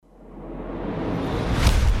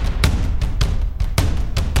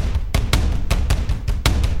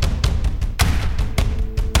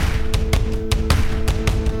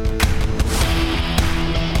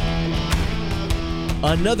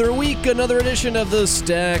Another week, another edition of the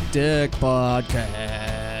Stack Deck Podcast.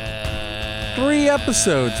 3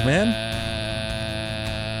 episodes, man.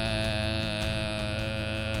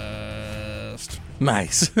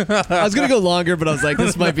 Nice. I was going to go longer, but I was like,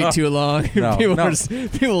 this might be too long. No, people no.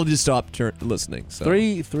 will just stop listening. So.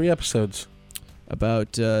 Three episodes.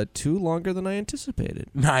 About 2 longer than I anticipated.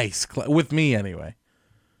 Nice. With me, anyway.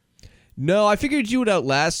 No, I figured you would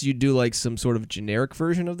outlast. You'd do like some sort of generic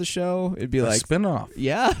version of the show. It'd be A like spin-off.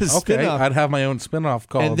 Yeah, a Okay, spin-off. I'd have my own spin-off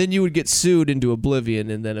called... And then you would get sued into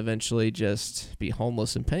oblivion and then eventually just be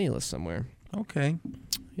homeless and penniless somewhere. Okay.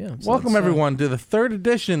 Yeah. So Welcome, that's, everyone, to the 3rd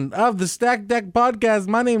edition of the Stack Deck Podcast.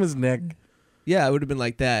 My name is Nick. Yeah, it would have been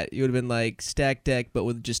like that. You would have been like Stack Deck, but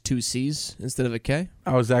with just 2 C's instead of a K.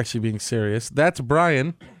 I was actually being serious. That's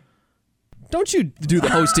Brian. Don't you do the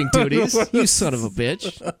hosting duties, you son of a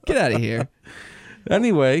bitch. Get out of here.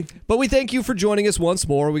 Anyway, But we thank you for joining us once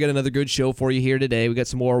more. We got another good show for you here today. We got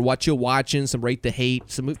some more What You Watching, some Rate the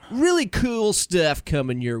Hate, some really cool stuff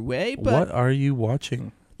coming your way. But what are you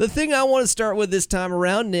watching? the thing I want to start with this time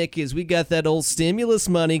around, Nick, is we got that old stimulus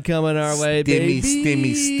money coming our way, baby.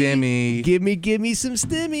 Stimmy. Give me some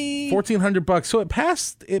stimmy. $1,400. So it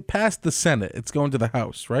passed the Senate. It's going to the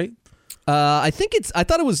House, right? I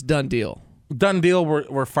thought it was done deal. Done deal.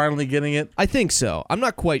 We're finally getting it. I think so. I'm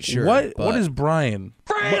not quite sure. What is Brian?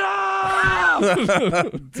 freedom?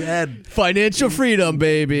 Dead. Financial freedom,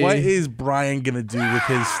 baby. What is Brian gonna do with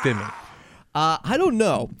his stimmy? I don't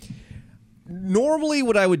know. Normally,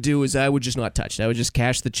 what I would do is I would just not touch it. I would just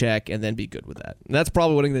cash the check and then be good with that. And that's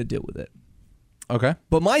probably what I'm going to do with it. Okay.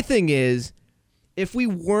 But my thing is, if we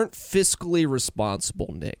weren't fiscally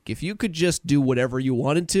responsible, Nick, if you could just do whatever you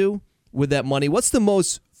wanted to with that money, what's the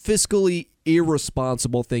most fiscally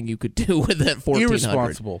irresponsible thing you could do with that $1,400?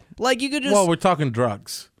 Irresponsible. Like you could just... Well, we're talking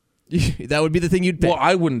drugs. that would be the thing you'd pay. Well,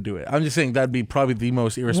 I wouldn't do it. I'm just saying that'd be probably the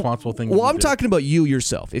most irresponsible thing. Well, I'm do. talking about you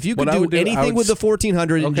yourself. If you could What I do would do, I anything would with the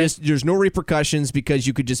 $1,400 and Okay. just there's no repercussions because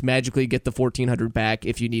you could just magically get the $1,400 back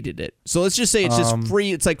if you needed it. So let's just say it's just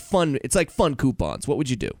free. It's like fun. It's like fun coupons. What would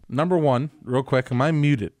you do? Number one, real quick, am I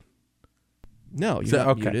muted? No, Is you're that-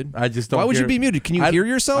 not okay. muted. I just don't. Why would you hear- be muted? Can you hear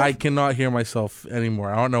yourself? I cannot hear myself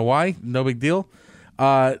anymore. I don't know why. No big deal.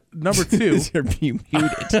 Number 2. You're being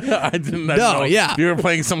muted. I didn't No, know. yeah. You were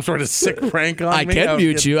playing some sort of sick prank on I me. can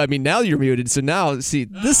mute you. I mean, now you're muted. So now, see,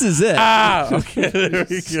 this is it. Okay. There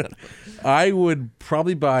we go. I would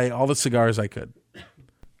probably buy all the cigars I could.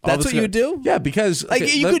 That's what you would do? Yeah, because Like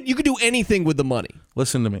okay, you could do anything with the money.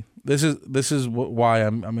 listen to me. This is why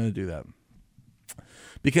I'm going to do that.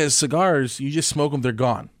 Because cigars, you just smoke them, they're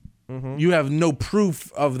gone. Mm-hmm. You have no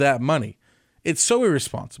proof of that money. It's so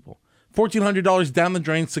irresponsible. $1,400 down the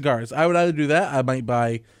drain cigars. I would either do that. I might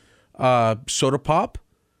buy soda pop.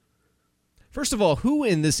 First of all, who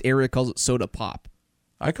in this area calls it soda pop?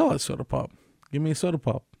 I call it soda pop. Give me a soda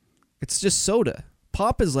pop. It's just soda.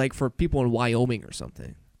 Pop is like for people in Wyoming or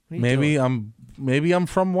something. What are you doing? Maybe I'm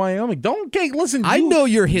from Wyoming. Listen. I know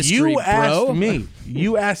your history, You asked bro. me.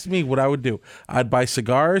 You asked me what I would do. I'd buy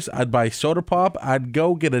cigars. I'd buy soda pop. I'd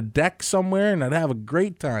go get a deck somewhere, and I'd have a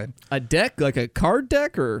great time. A deck, like a card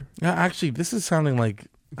deck, or Actually, this is sounding like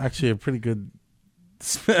a pretty good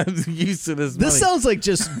use of this. this money. sounds like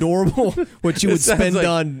just normal what you It would sounds spend like-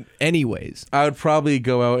 on anyways. I would probably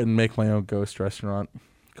go out and make my own ghost restaurant.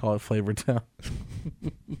 Call it Flavor Town.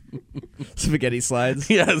 Spaghetti slides.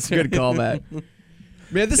 Yes, Good call, Matt.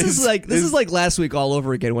 Man, this is like last week all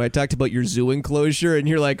over again when I talked about your zoo enclosure and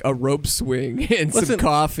you're like a rope swing and some Listen,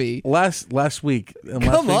 coffee. Last week, in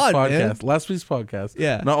Come on, last week's podcast.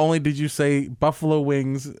 Yeah. Not only did you say buffalo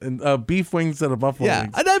wings and beef wings instead of buffalo Yeah,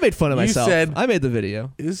 wings, and I made fun of You myself. said- I made the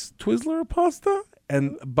video. is Twizzler a pasta?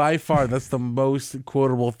 And by far, that's the most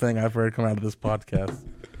quotable thing I've heard come out of this podcast.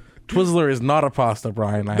 Twizzler is not a pasta,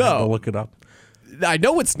 Brian. I have to look it up. I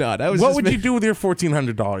know it's not. What would you do with your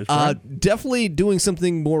 $1,400? Brian? Definitely doing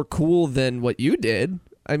something more cool than what you did.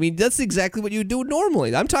 I mean, that's exactly what you do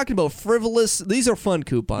normally. I'm talking about frivolous. These are fun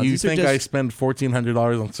coupons. You These think are just, I spend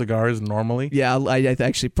 $1,400 on cigars normally? Yeah, I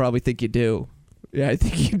actually probably think you do. Yeah, I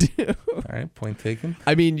think you do. All right, point taken.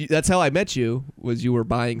 I mean, that's how I met you. Was you were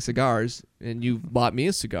buying cigars and you bought me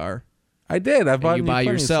a cigar. I did. I bought And you buy plenty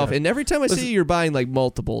of yourself, stuff. and every time I see you, you're buying like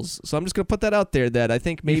multiples. So I'm just gonna put that out there that I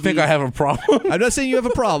think maybe You think I have a problem? I'm not saying you have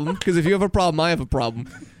a problem because if you have a problem, I have a problem.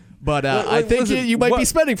 But I think listen, you might be what-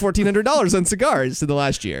 spending $1,400 on cigars in the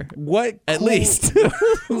last year, What? at cool- least. I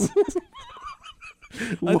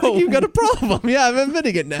think you've got a problem. Yeah, I'm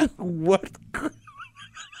admitting it now. What?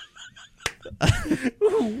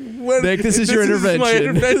 Nick, this is your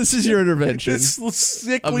intervention. This is your intervention. This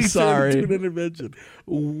sickly I'm sorry. turned into an intervention.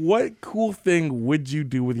 What cool thing would you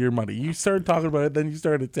do with your money? You started talking about it, then you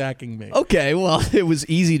started attacking me. Okay, well, it was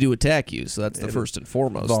easy to attack you, so that's the first and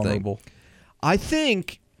foremost Vulnerable. thing. I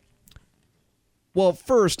think, well,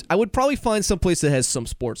 first, I would probably find some place that has some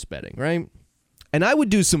sports betting, right? And I would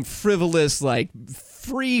do some frivolous, like,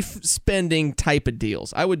 free spending type of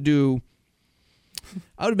deals. I would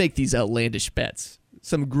make these outlandish bets.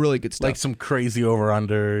 Some really good stuff. Like some crazy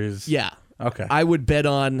over-unders. Yeah. Okay. I would bet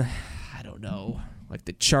on, I don't know, like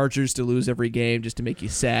the Chargers to lose every game just to make you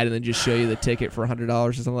sad and then just show you the ticket for $100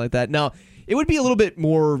 or something like that. Now, it would be a little bit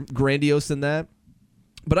more grandiose than that,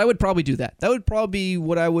 but I would probably do that. That would probably be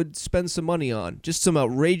what I would spend some money on, just some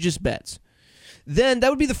outrageous bets. Then that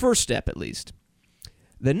would be the first step, at least.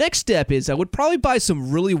 The next step is I would probably buy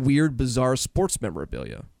some really weird, bizarre sports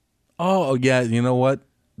memorabilia. Oh, yeah. You know what?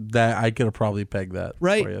 That I could have probably pegged that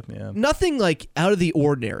Right? for you. Yeah. Nothing like out of the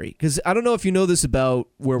ordinary. Because I don't know if you know this about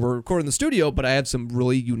where we're recording the studio, but I have some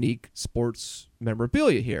really unique sports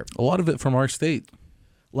memorabilia here. A lot of it from our state.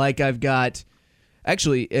 Like I've got,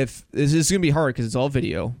 actually, if this is going to be hard because it's all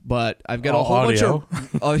video, but I've got a whole audio.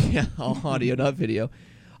 bunch of, oh yeah, all audio, not video.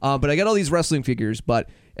 But I got all these wrestling figures. But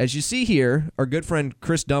as you see here, our good friend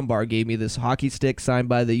Chris Dunbar gave me this hockey stick signed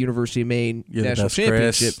by the University of Maine You're the National best,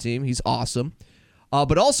 Championship Chris. team. He's awesome.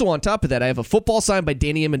 But also on top of that, I have a football signed by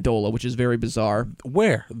Danny Amendola, which is very bizarre.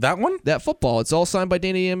 Where? That one? That football, it's all signed by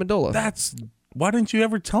Danny Amendola. Why didn't you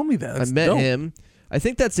ever tell me that? That's I met dope. him. I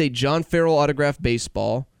think that's a John Farrell autographed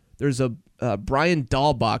baseball. There's a Brian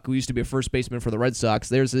Dahlbach, who used to be a first baseman for the Red Sox.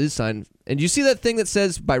 There's his sign. And you see that thing that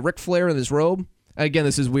says by Ric Flair in his robe? Again,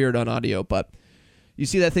 this is weird on audio, but you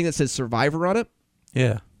see that thing that says Survivor on it?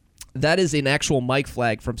 Yeah. That is an actual mic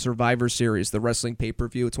flag from Survivor Series, the wrestling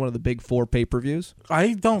pay-per-view. It's one of the big 4 pay-per-views.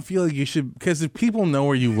 I don't feel like you should, because if people know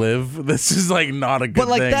where you live, this is like not a good But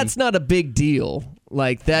like thing. that's not a big deal.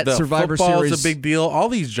 Like that The Survivor football Series is a big deal. All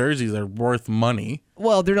these jerseys are worth money.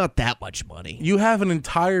 Well, they're not that much money. You have an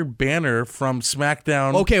entire banner from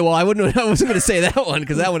SmackDown. Okay, well, I wasn't going to say that one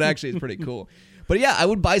because that one actually is pretty cool. But yeah, I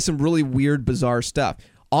would buy some really weird, bizarre stuff.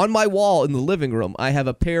 On my wall in the living room, I have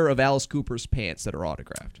a pair of Alice Cooper's pants that are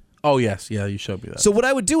autographed. Oh, yes. Yeah, you showed me that. So what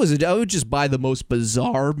I would do is I would just buy the most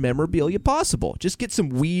bizarre memorabilia possible. Just get some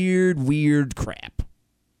weird crap.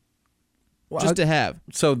 Just to have.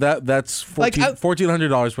 So that's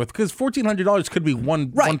 $1,400 worth, because $1,400 could be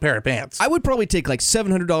one pair of pants. I would probably take like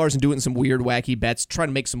 $700 and do it in some weird, wacky bets, try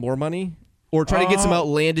to make some more money. Or try to get some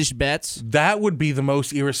outlandish bets. That would be the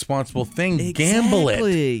most irresponsible thing. Gamble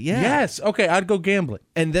it. Yeah. Yes. Okay, I'd go gambling.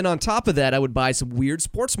 And then on top of that, I would buy some weird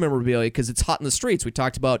sports memorabilia because it's hot in the streets. We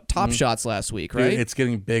talked about Top Shots last week, right? Dude, it's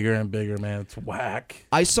getting bigger and bigger, man. It's whack.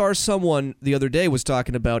 I saw someone the other day was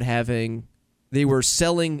talking about they were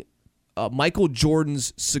selling Michael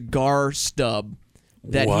Jordan's cigar stub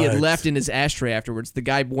that he had left in his ashtray afterwards. The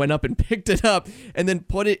guy went up and picked it up and then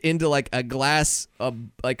put it into like a glass,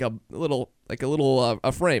 like a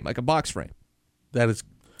frame, like a box frame. That is.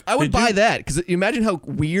 I would buy that because imagine how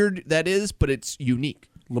weird that is, but it's unique.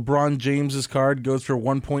 LeBron James's card goes for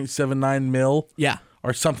 $1.79 mil. Yeah.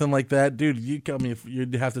 Or something like that. Dude,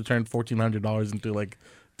 you'd have to turn $1,400 into like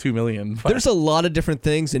 $2 million. There's a lot of different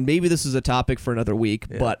things, and maybe this is a topic for another week,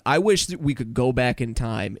 but I wish that we could go back in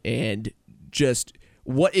time and just...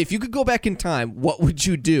 What if you could go back in time, what would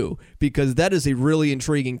you do? Because that is a really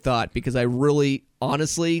intriguing thought, because I really,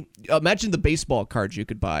 honestly, imagine the baseball cards you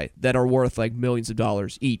could buy that are worth like millions of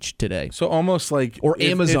dollars each today. So almost like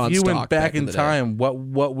Amazon if you stock went back in the day. time, what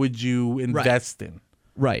would you invest in?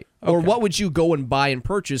 Right. Or what would you go and buy and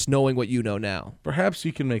purchase knowing what you know now? Perhaps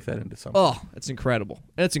you can make that into something. Oh, that's incredible.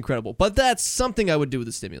 That's incredible. But that's something I would do with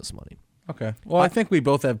the stimulus money. Okay. Well, I think we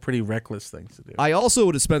both have pretty reckless things to do. I also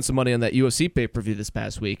would have spent some money on that UFC pay-per-view this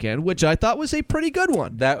past weekend, which I thought was a pretty good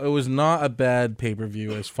one. That it was not a bad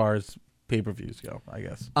pay-per-view as far as pay-per-views go, I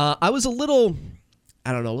guess. I was a little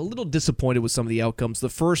disappointed with some of the outcomes. The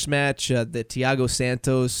first match, the Thiago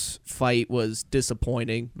Santos fight, was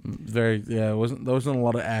disappointing. There wasn't a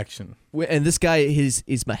lot of action. And this guy is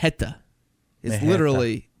Maheta.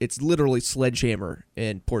 It's literally sledgehammer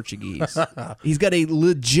in Portuguese. He's got a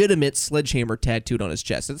legitimate sledgehammer tattooed on his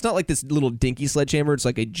chest. It's not like this little dinky sledgehammer. It's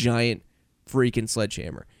like a giant freaking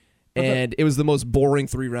sledgehammer. And it was the most boring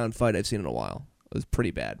 3-round fight I've seen in a while. It was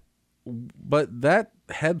pretty bad. But that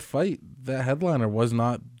headliner was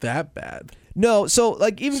not that bad. No, so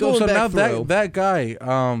like even going back through that guy,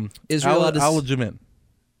 Israel Adesanya.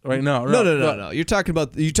 Right? No. You're talking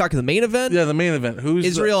the main event? Yeah, the main event. Who's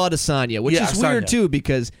Israel Adesanya, which is weird too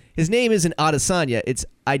because his name isn't Adesanya, it's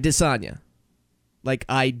Adesanya. Like,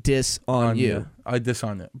 I diss on you. I diss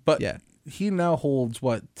on you. But Yeah. he now holds,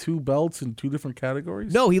 2 belts in 2 different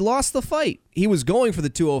categories? No, he lost the fight. He was going for the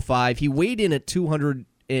 205. He weighed in at 200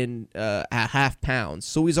 and a half pounds,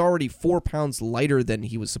 so he's already 4 pounds lighter than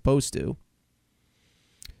he was supposed to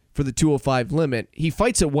for the 205 limit. He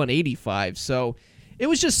fights at 185, so it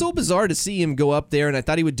was just so bizarre to see him go up there, and I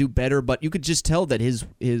thought he would do better, but you could just tell that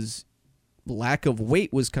his lack of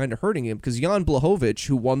weight was kind of hurting him, because Jan Blachowicz,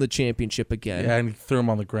 who won the championship again, Yeah, and he threw him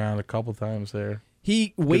on the ground a couple times there.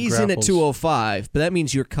 he weighs in at grapples. 205, but that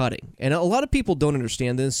means you're cutting. And a lot of people don't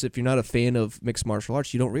understand this. If you're not a fan of mixed martial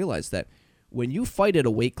arts, you don't realize that when you fight at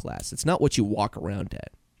a weight class, it's not what you walk around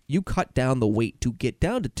at. You cut down the weight to get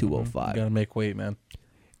down to 205. You gotta make weight, man.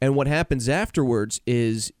 And what happens afterwards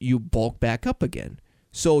is you bulk back up again.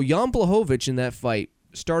 So Jan Blachowicz in that fight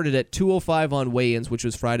started at 205 on weigh-ins, which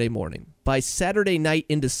was Friday morning. By Saturday night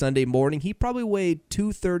into Sunday morning, he probably weighed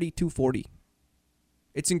 230, 240.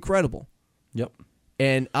 It's incredible. Yep.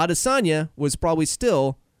 And Adesanya was probably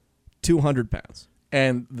still 200 pounds.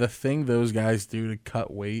 And the thing those guys do to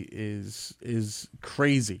cut weight is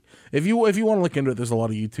crazy. If you want to look into it, there's a lot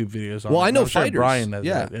of YouTube videos on it. Well, I know I'm sure fighters. Brian does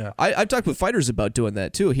that. Yeah. I've talked with fighters about doing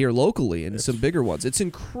that too here locally and some bigger ones. It's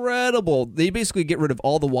incredible. They basically get rid of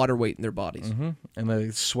all the water weight in their bodies. Mm-hmm. And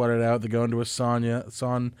they sweat it out. They go into a Sonya,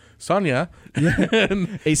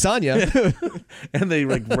 and, Hey, Sonya. and they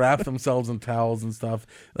like wrap themselves in towels and stuff.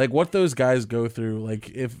 Like what those guys go through.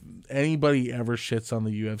 Like if anybody ever shits on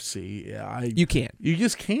the UFC, You can't. You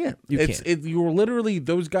just can't. Can't. You're literally,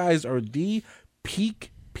 those guys are the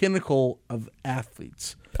peak pinnacle of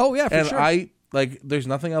athletes. Oh, yeah, for sure. There's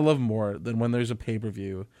nothing I love more than when there's a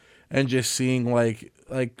pay-per-view and just seeing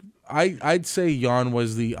I'd say Jan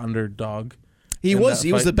was the underdog. He was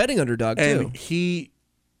the betting underdog too. And he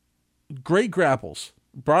great grapples.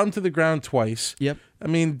 Brought him to the ground twice. Yep. I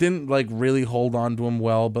mean, didn't really hold on to him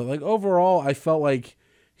well, but overall I felt like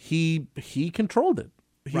he controlled it.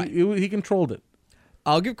 He controlled it.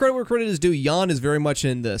 I'll give credit where credit is due. Jan is very much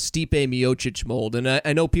in the Stipe Miocic mold, and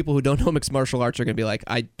I know people who don't know mixed martial arts are going to be like,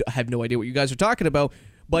 I have no idea what you guys are talking about,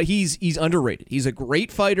 but he's underrated. He's a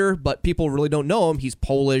great fighter, but people really don't know him. He's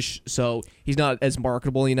Polish, so he's not as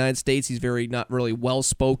marketable in the United States. He's not really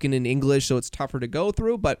well-spoken in English, so it's tougher to go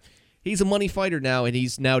through, but he's a money fighter now, and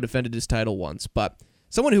he's now defended his title once. But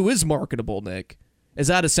someone who is marketable, Nick, is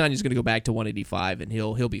Adesanya's going to go back to 185, and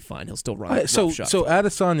he'll be fine. He'll still run. So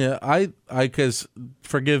Adesanya, I because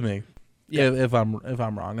forgive me if I'm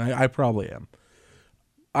wrong. I probably am.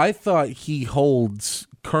 I thought he holds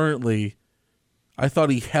currently. I thought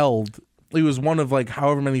he held. He was one of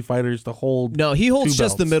however many fighters to hold. No, he holds 2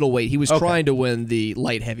 just the belts. middleweight. He was trying to win the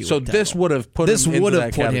light heavyweight. So title. this would have put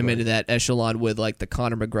him into that echelon with the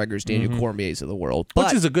Conor McGregor's, Daniel Cormier's of the world,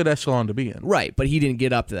 which is a good echelon to be in. Right, but he didn't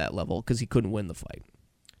get up to that level because he couldn't win the fight.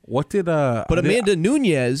 What did But Amanda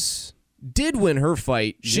Nunes did win her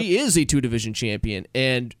fight. She is a 2-division champion,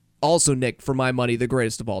 and also, Nick, for my money, the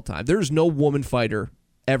greatest of all time. There's no woman fighter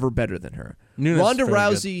ever better than her. Nunes Ronda is very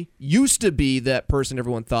Rousey used to be that person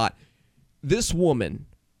everyone thought. This woman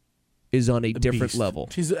is on a different beast. level.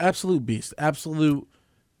 She's an absolute beast. Absolute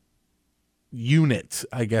unit,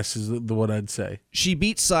 I guess, is the what I'd say. She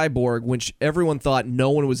beat Cyborg, which everyone thought no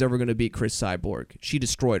one was ever going to beat Chris Cyborg. She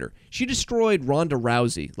destroyed her. She destroyed Ronda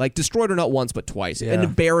Rousey. Destroyed her not once, but twice. In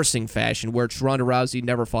embarrassing fashion, where Ronda Rousey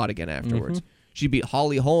never fought again afterwards. She beat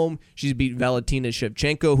Holly Holm. She's beat Valentina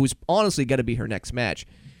Shevchenko, who's honestly got to be her next match.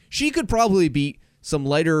 She could probably beat some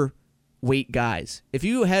lighter weight guys. If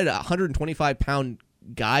you had a 125-pound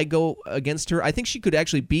guy go against her, I think she could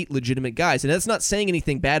actually beat legitimate guys. And that's not saying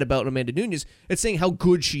anything bad about Amanda Nunes. It's saying how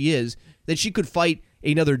good she is, that she could fight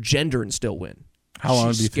another gender and still win. How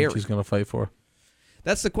long do you think she's going to fight for?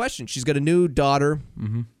 That's the question. She's got a new daughter.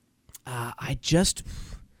 Mm-hmm.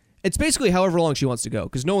 It's basically however long she wants to go,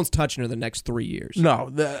 because no one's touching her the next 3 years.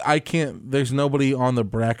 No, I can't. There's nobody on the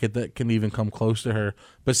bracket that can even come close to her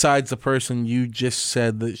besides the person you just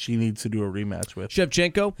said that she needs to do a rematch with.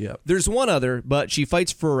 Shevchenko? Yep. There's one other, but she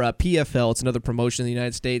fights for PFL. It's another promotion in the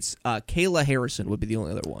United States. Kayla Harrison would be the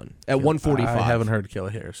only other one at 145. I haven't heard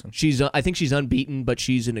Kayla Harrison. I think she's unbeaten, but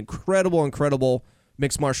she's an incredible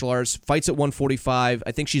mixed martial arts. Fights at 145.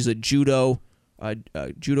 I think she's a judo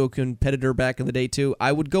competitor back in the day too.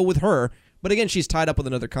 I would go with her, but again, she's tied up with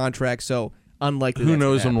another contract, so unlikely. Who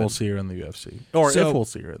knows when we'll see her in the UFC, or if we'll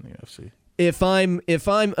see her in the UFC. If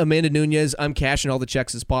I'm Amanda Nunes, I'm cashing all the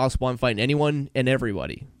checks as possible. I'm fighting anyone and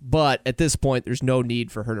everybody. But at this point, there's no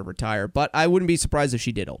need for her to retire. But I wouldn't be surprised if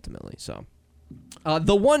she did ultimately. So,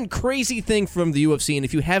 the one crazy thing from the UFC, and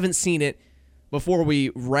if you haven't seen it, before we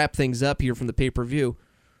wrap things up here from the pay-per-view,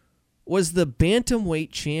 was the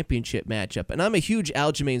Bantamweight Championship matchup. And I'm a huge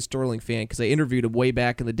Aljamain Sterling fan because I interviewed him way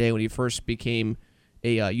back in the day when he first became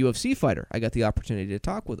a UFC fighter. I got the opportunity to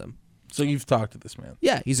talk with him. So you've talked to this man.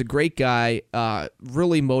 Yeah, he's a great guy,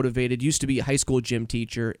 really motivated, used to be a high school gym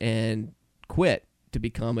teacher and quit to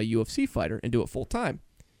become a UFC fighter and do it full time.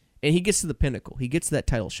 And he gets to the pinnacle. He gets to that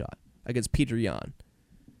title shot against Peter Yan.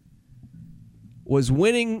 Was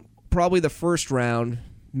winning probably the first round,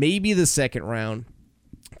 maybe the second round.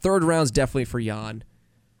 Third round's definitely for Yan.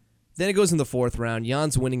 Then it goes in the fourth round.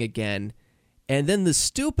 Jan's winning again. And then the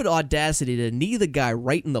stupid audacity to knee the guy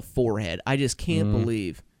right in the forehead. I just can't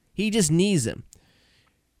believe. He just knees him.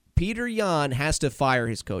 Peter Yan has to fire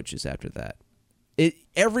his coaches after that.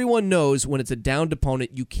 Everyone knows when it's a downed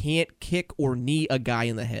opponent, you can't kick or knee a guy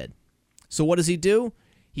in the head. So what does he do?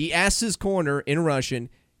 He asks his corner in Russian,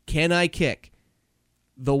 "Can I kick?"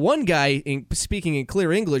 The one guy, speaking in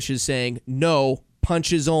clear English, is saying, "No,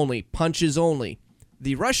 punches only, punches only."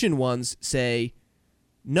 The Russian ones say,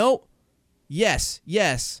 "No, yes,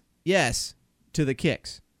 yes, yes," to the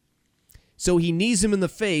kicks. So he knees him in the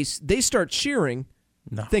face. They start cheering,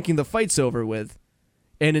 thinking the fight's over with.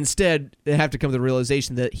 And instead, they have to come to the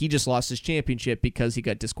realization that he just lost his championship because he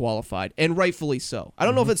got disqualified, and rightfully so. I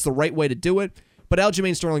don't know if it's the right way to do it, but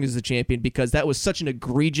Aljamain Sterling is the champion because that was such an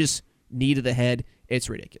egregious knee to the head. It's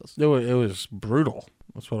ridiculous. It was brutal.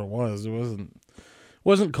 That's what it was. It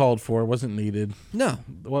wasn't called for. It wasn't needed. No.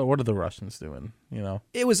 What are the Russians doing? You know,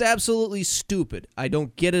 it was absolutely stupid. I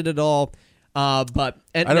don't get it at all. But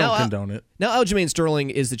I don't condone it. Now Aljamain Sterling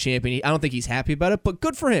is the champion. I don't think he's happy about it, but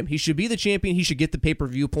good for him. He should be the champion. He should get the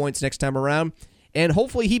pay-per-view points next time around, and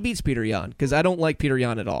hopefully he beats Peter Yan because I don't like Peter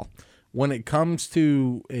Yan at all. When it comes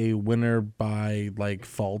to a winner by like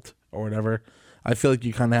fault or whatever, I feel like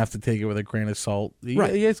you kind of have to take it with a grain of salt.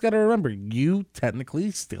 Right. You guys got to remember, you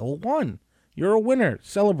technically still won. You're a winner.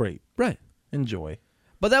 Celebrate. Right. Enjoy.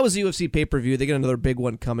 But that was the UFC pay-per-view. They got another big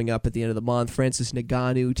one coming up at the end of the month. Francis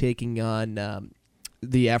Ngannou taking on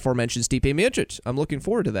the aforementioned Stipe Miocic. I'm looking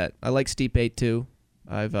forward to that. I like Stipe, too.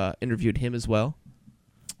 I've interviewed him as well.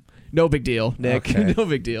 No big deal, Nick. Okay. No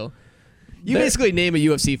big deal. You basically name a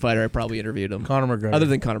UFC fighter, I probably interviewed him. Conor McGregor. Other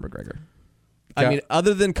than Conor McGregor. I mean,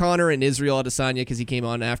 other than Conor and Israel Adesanya, because he came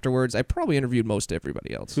on afterwards, I probably interviewed most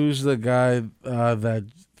everybody else. Who's the guy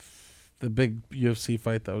the big UFC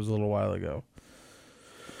fight that was a little while ago?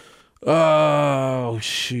 Oh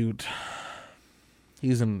shoot! He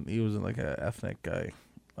was in like an ethnic guy.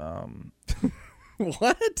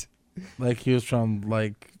 What? Like he was from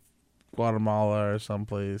like Guatemala or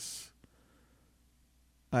someplace.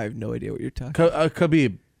 I have no idea what you're talking.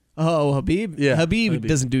 Khabib. Oh, Habib. Yeah, Habib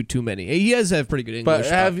doesn't do too many. He does have pretty good English.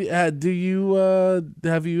 But have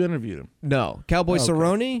you interviewed him? No, Cowboy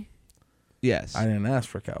Cerrone. Yes. I didn't ask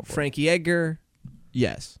for Cowboy. Frankie Edgar.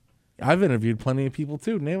 Yes. I've interviewed plenty of people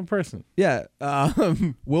too. Name a person. Yeah.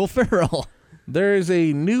 Will Ferrell. There is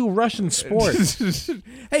a new Russian sport.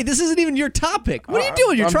 Hey, this isn't even your topic. What are you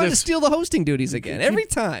doing? You're trying to steal the hosting duties again every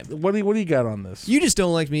time. What do you got on this? You just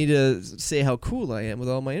don't like me to say how cool I am with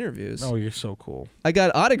all my interviews. Oh, you're so cool. I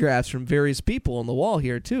got autographs from various people on the wall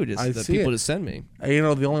here too, just people to send me. You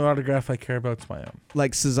know, the only autograph I care about is my own.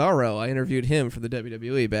 Like Cesaro, I interviewed him for the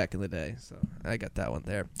WWE back in the day, so I got that one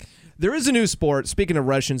there. There is a new sport, speaking of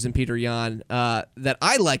Russians and Peter Yan, that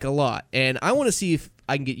I like a lot, and I want to see if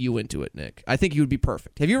I can get you into it, Nick. I think you would be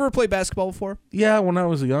perfect. Have you ever played basketball before? Yeah, when I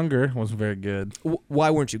was younger, wasn't very good. Why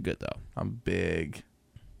weren't you good, though? I'm big.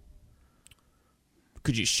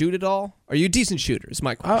 Could you shoot at all? Are you a decent shooter? Is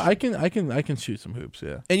my question. I can shoot some hoops,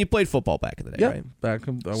 yeah. And you played football back in the day, right? Back.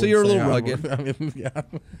 So you're a little rugged. I mean, yeah.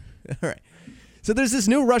 All right. So there's this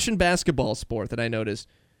new Russian basketball sport that I noticed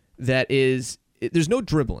that is there's no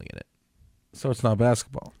dribbling in it. So it's not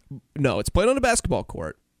basketball. No, it's played on a basketball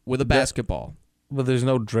court with a basketball. But there's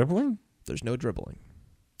no dribbling? There's no dribbling.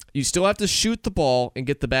 You still have to shoot the ball and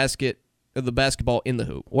get the basketball in the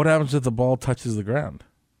hoop. What happens if the ball touches the ground?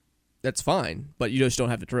 That's fine, but you just don't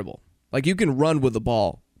have to dribble. Like you can run with the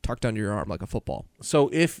ball tucked under your arm like a football. So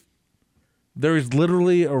if there is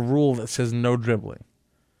literally a rule that says no dribbling.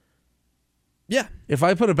 Yeah. If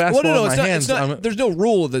I put a basketball in my hands, there's no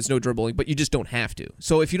rule that there's no dribbling, but you just don't have to.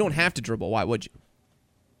 So if you don't have to dribble, why would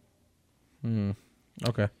you?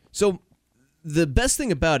 Okay. So the best thing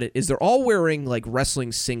about it is they're all wearing like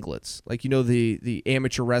wrestling singlets, like the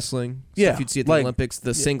amateur wrestling stuff you'd see at the Olympics,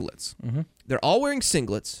 the singlets. Mm-hmm. They're all wearing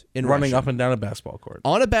singlets in running Russia, up and down a basketball court.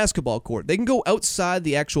 On a basketball court. They can go outside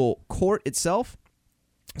the actual court itself,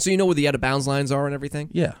 so you know where the out of bounds lines are and everything.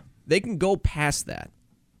 Yeah. They can go past that.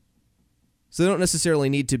 So they don't necessarily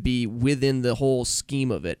need to be within the whole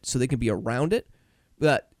scheme of it, so they can be around it.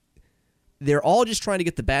 But they're all just trying to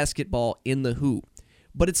get the basketball in the hoop.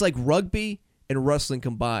 But it's like rugby and wrestling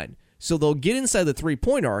combined. So they'll get inside the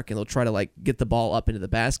 3-point arc and they'll try to like get the ball up into the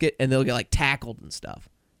basket and they'll get like tackled and stuff.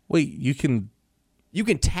 Wait, you can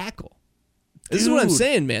tackle. This is what I'm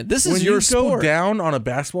saying, man. This is your sport. When you go down on a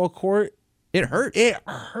basketball court, it hurts. It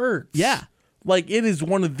hurts. Yeah. Like, it is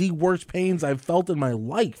one of the worst pains I've felt in my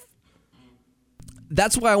life.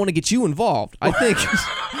 That's why I want to get you involved. I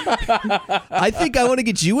think I want to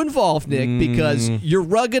get you involved, Nick, because you're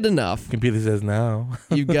rugged enough. Computer says no.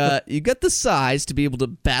 you got the size to be able to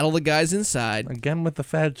battle the guys inside. Again with the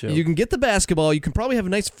fat joke. You can get the basketball. You can probably have a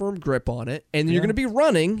nice firm grip on it, and you're going to be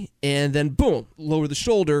running, and then boom, lower the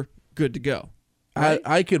shoulder, good to go. Right?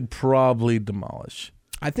 I could probably demolish.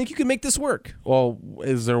 I think you can make this work. Well,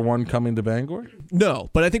 is there one coming to Bangor? No,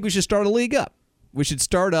 but I think we should start a league up. We should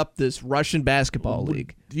start up this Russian basketball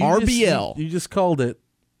league. RBL. You just called it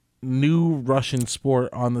new Russian sport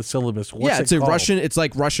on the syllabus. What's it called? It's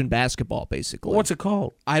like Russian basketball, basically. What's it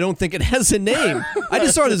called? I don't think it has a name. I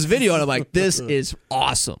just saw this video and I'm like, this is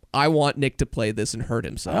awesome. I want Nick to play this and hurt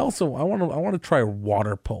himself. I want to try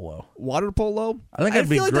water polo. Water polo? I think I'd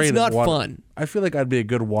be feel like great that's at not fun. I feel like I'd be a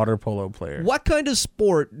good water polo player. What kind of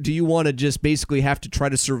sport do you want to just basically have to try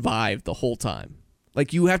to survive the whole time?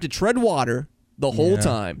 Like you have to tread water the whole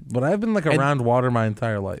time. But I've been like around water my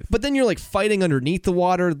entire life. But then you're like fighting underneath the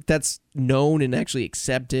water that's known and actually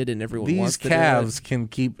accepted and everyone wants to do it. These calves can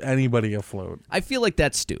keep anybody afloat. I feel like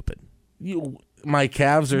that's stupid. My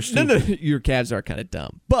calves are stupid. No, your calves are kind of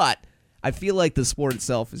dumb. But I feel like the sport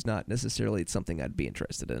itself is not necessarily something I'd be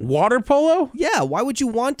interested in. Water polo? Yeah, why would you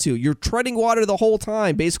want to? You're treading water the whole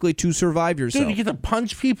time, basically to survive yourself. Dude, you get to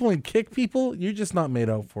punch people and kick people? You're just not made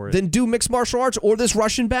out for it. Then do mixed martial arts or this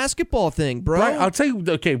Russian basketball thing, bro. Right, I'll tell you,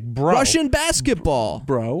 okay, bro. Russian basketball.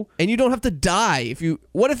 Bro. And you don't have to die.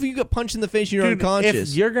 What if you get punched in the face and you're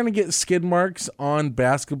unconscious? If you're going to get skid marks on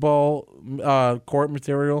basketball court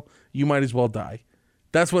material, you might as well die.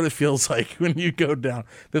 That's what it feels like when you go down.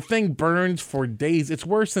 The thing burns for days. It's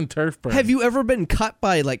worse than turf burn. Have you ever been cut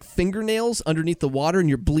by like fingernails underneath the water and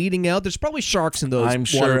you're bleeding out? There's probably sharks in those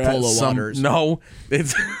water polo waters. No,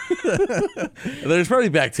 it's there's probably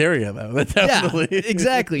bacteria though. That definitely. Yeah,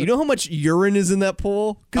 exactly. You know how much urine is in that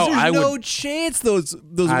pool? Because there's no chance those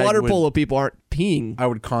water polo people aren't peeing. I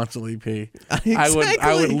would constantly pee. Exactly.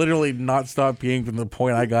 I would literally not stop peeing from the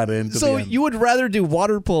point I got in. So you would rather do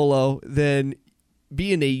water polo than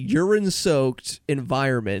be in a urine-soaked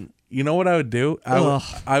environment. You know what I would do?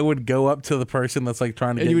 I would go up to the person that's like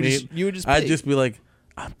trying to get me. You would just I'd just be like,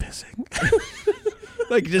 I'm pissing.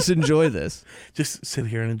 Like, just enjoy this. Just sit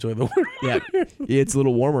here and enjoy the water. Yeah, it's a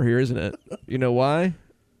little warmer here, isn't it? You know why? I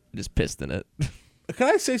just pissed in it. Can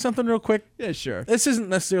I say something real quick? Yeah, sure. This isn't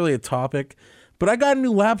necessarily a topic, but I got a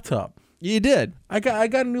new laptop. You did. I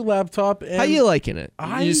got a new laptop. And how you liking it?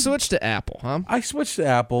 You switched to Apple, huh? I switched to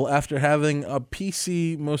Apple after having a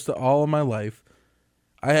PC most of all of my life.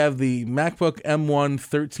 I have the MacBook M1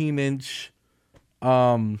 13-inch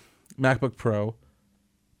MacBook Pro.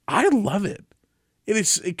 I love it.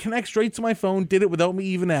 It connects straight to my phone. Did it without me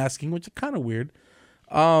even asking, which is kind of weird.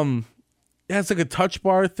 It has like a touch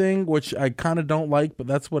bar thing, which I kind of don't like, but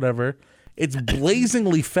that's whatever. It's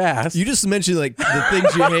blazingly fast. You just mentioned like the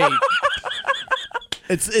things you hate.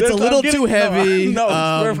 It's a little too heavy. No,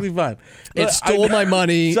 it's perfectly fine. It stole my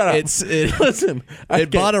money. Shut up. Listen,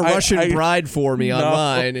 it bought a Russian bride for me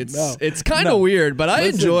online. It's kind of weird, but I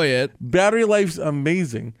enjoy it. Battery life's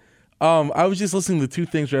amazing. I was just listening to two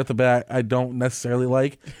things right off the bat I don't necessarily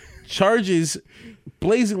like. Charges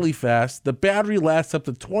blazingly fast. The battery lasts up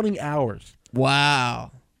to 20 hours.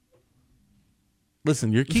 Wow.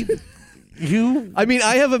 Listen, I mean,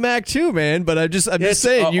 I have a Mac too, man, but I'm just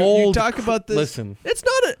saying, you talk about this. Listen. It's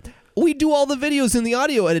not we do all the videos and the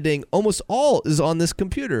audio editing. Almost all is on this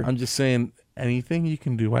computer. I'm just saying, anything you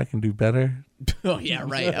can do, I can do better. Oh, yeah,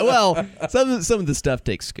 right. Well, some of the stuff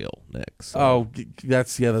takes skill, Nick. So. Oh,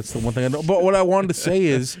 that's the one thing I know. But what I wanted to say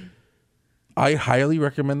is, I highly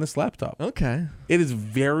recommend this laptop. Okay. It is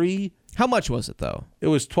very... How much was it, though? It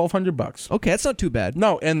was $1,200. Okay, that's not too bad.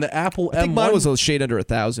 No, and the Apple M1... I think mine was a shade under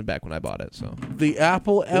 $1,000 back when I bought it. So the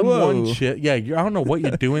Apple M1 chip... Yeah, I don't know what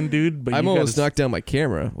you're doing, dude, but I'm almost knocked down my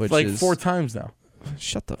camera, which like is... 4 times now.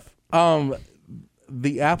 Shut the...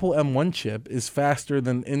 The Apple M1 chip is faster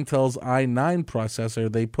than Intel's i9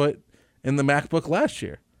 processor they put in the MacBook last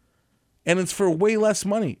year. And it's for way less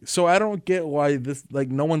money. So I don't get why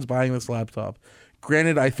no one's buying this laptop.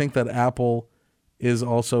 Granted, I think that Apple is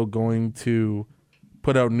also going to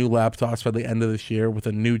put out new laptops by the end of this year with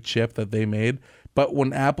a new chip that they made. But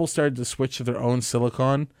when Apple started to switch to their own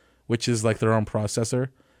silicon, which is like their own processor,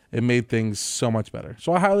 it made things so much better.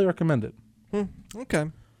 So I highly recommend it. Okay.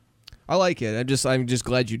 I like it. I'm just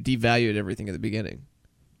glad you devalued everything at the beginning.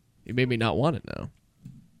 You made me not want it now.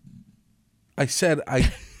 I said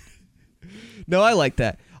I. No, I like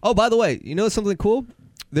that. Oh, by the way, you know something cool?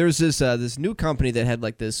 There's this new company that had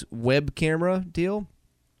like this web camera deal.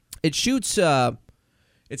 It shoots.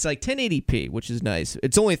 It's like 1080p, which is nice.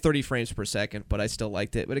 It's only 30 frames per second, but I still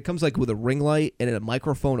liked it. But it comes like with a ring light and a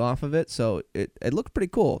microphone off of it, so it looked pretty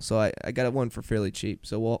cool. So I got one for fairly cheap.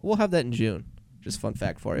 So we'll have that in June. Just fun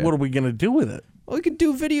fact for you. What are we gonna do with it? Well, we could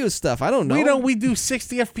do video stuff. I don't know. We do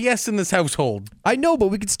 60 FPS in this household. I know, but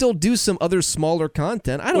we could still do some other smaller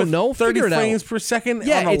content. I don't With know. 30 Figure it frames out. per second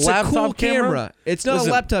Yeah, on a it's laptop a cool camera? It's not Listen,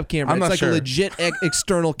 a laptop camera. I'm It's not like sure. a legit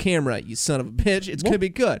external camera. You son of a bitch. It's gonna be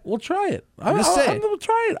good. We'll try it. I'm just saying. We'll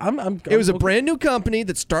try it. It was a brand new company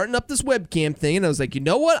that's starting up this webcam thing, and I was like, you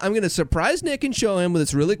know what? I'm gonna surprise Nick and show him with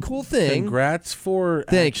this really cool thing. Congrats for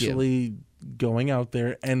Thank you. actually going out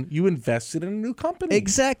there, and you invested in a new company.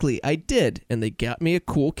 Exactly, I did, and they got me a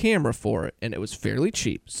cool camera for it, and it was fairly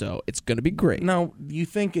cheap, so it's gonna be great. Now, you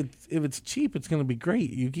think if it's cheap, it's going to be great.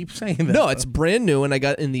 You keep saying that. No, it's brand new, and I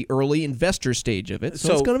got in the early investor stage of it,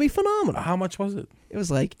 so it's gonna be phenomenal. How much was it? It was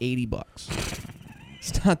like $80.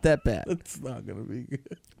 It's not that bad. It's not going to be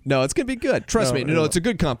good. No, it's gonna be good. Trust me. No, it's a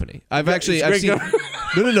good company. I've It's seen. great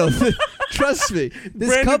No. Trust me. This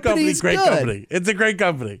Brand new company is great good. company. It's a great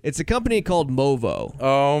company. It's a company called Movo.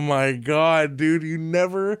 Oh my God, dude! You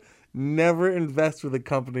never invest with a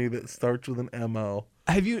company that starts with an MO.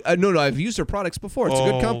 Have you? No, I've used their products before. It's a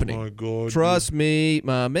good company. Oh my God! Trust me,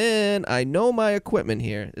 my man. I know my equipment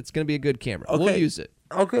here. It's gonna be a good camera. Okay. We'll use it.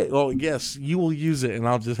 Okay. Well, yes, you will use it, and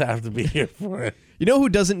I'll just have to be here for it. You know who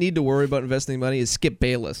doesn't need to worry about investing money is Skip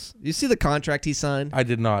Bayless. You see the contract he signed? I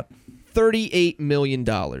did not. $38 million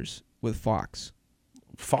with Fox.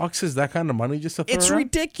 Fox is that kind of money just to throw It's around?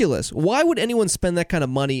 ridiculous. Why would anyone spend that kind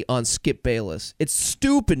of money on Skip Bayless? It's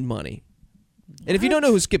stupid money. And if you don't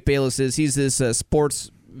know who Skip Bayless is, he's this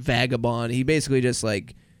sports vagabond. He basically just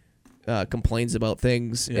like complains about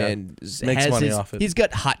things and Makes has money his, off it. He's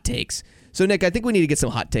got hot takes. So Nick, I think we need to get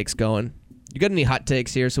some hot takes going. You got any hot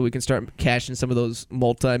takes here so we can start cashing some of those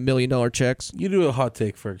multi-million-dollar checks? You do a hot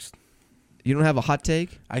take first. You don't have a hot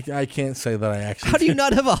take? I can't say that I actually. How do you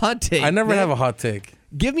not have a hot take? I never Nick? have a hot take.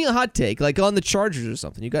 Give me a hot take, like on the Chargers or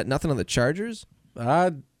something. You got nothing on the Chargers?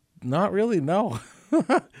 Not really. No.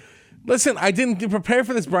 Listen, I didn't prepare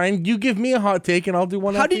for this, Brian. You give me a hot take, and I'll do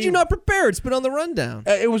one. How after did you not prepare? It's been on the rundown.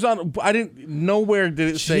 It was on. I didn't. Nowhere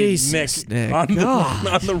did it say Jesus, Nick. on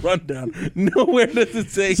the rundown. Nowhere does it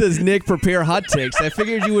say. It says Nick prepare hot takes. I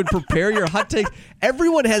figured you would prepare your hot takes.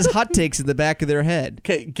 Everyone has hot takes in the back of their head.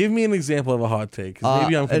 Okay, give me an example of a hot take. 'Cause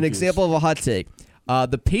maybe I'm confused. An example of a hot take.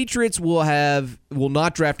 The Patriots will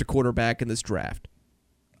not draft a quarterback in this draft.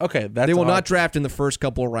 Okay, that's They will a hot not draft in the first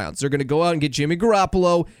couple of rounds. They're going to go out and get Jimmy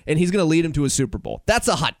Garoppolo, and he's going to lead them to a Super Bowl. That's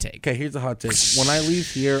a hot take. Okay, here's a hot take. When I leave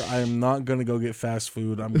here, I am not going to go get fast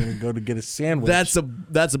food. I'm going to go to get a sandwich.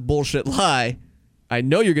 That's a bullshit lie. I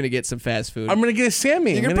know you're going to get some fast food. I'm going to get a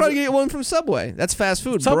Sammy. You're going to probably get one from Subway. That's fast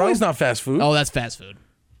food, Subway's bro. not fast food. Oh, that's fast food.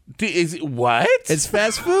 Is it, what? It's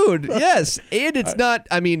fast food, yes. And it's not,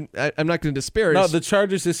 I mean, I'm not going to disparage. No, the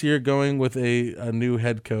Chargers this year going with a new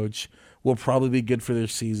head coach will probably be good for their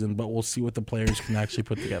season, but we'll see what the players can actually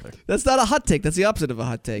put together. That's not a hot take. That's the opposite of a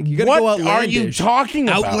hot take. You got to What go outlandish. are you talking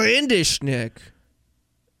about? Outlandish, Nick.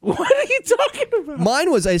 What are you talking about?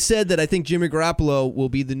 Mine was I said that I think Jimmy Garoppolo will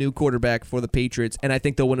be the new quarterback for the Patriots, and I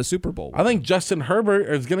think they'll win a Super Bowl. I think Justin Herbert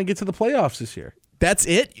is going to get to the playoffs this year. That's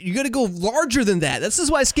it? You got to go larger than that. This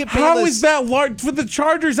is why Skip Bayless... How is that large for the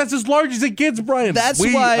Chargers? That's as large as it gets, Brian. That's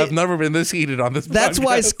we why- have never been this heated on this. That's podcast.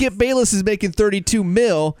 why Skip Bayless is making $32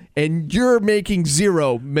 million, and you're making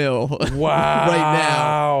 $0 million Wow. right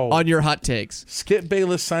now on your hot takes. Skip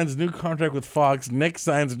Bayless signs a new contract with Fox. Nick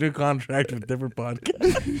signs a new contract with different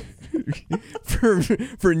podcasts.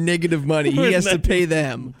 for negative money. He has to pay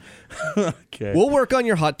them. Okay. We'll work on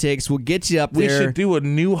your hot takes. We'll get you up We there. should do a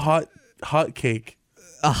new hot cake.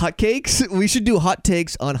 Hot cakes? We should do hot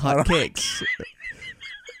takes on hot cakes.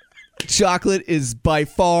 Chocolate is by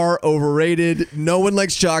far overrated. No one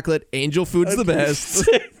likes chocolate. Angel Food's the best.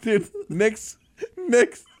 Dude, Nick's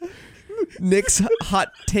Nick's hot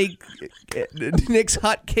take. Nick's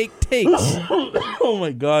hot cake takes. oh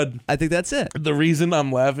my God. I think that's it. The reason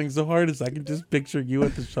I'm laughing so hard is I can just picture you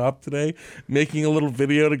at the shop today making a little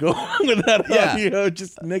video to go on with that Yeah. audio.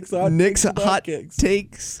 Just Nick's hot Nick's takes and hot cakes.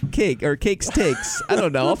 takes cake or cakes takes. I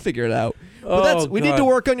don't know. I'll figure it out. But we need God. to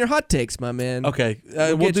work on your hot takes, my man. Okay,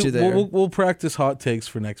 We'll get you there. We'll practice hot takes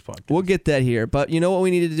for next podcast. We'll get that here. But you know what we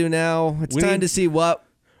need to do now? It's We time need- to see what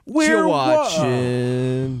We're you're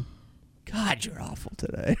watching. God, you're awful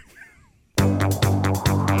today.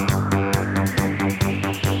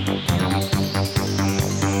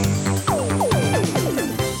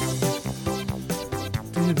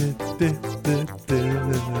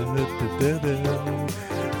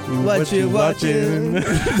 What you watching?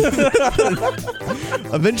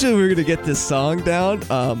 Eventually, we're gonna get this song down.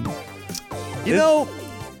 You know,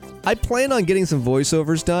 I plan on getting some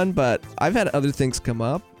voiceovers done, but I've had other things come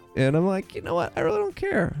up, and I'm like, you know what? I really don't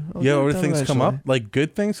care. Yeah, other things come up, like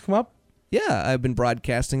good things come up. Yeah, I've been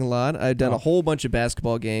broadcasting a lot. I've done a whole bunch of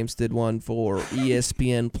basketball games. Did one for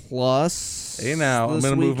ESPN Plus. Hey, now I'm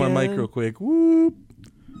gonna move my mic real quick. Whoop.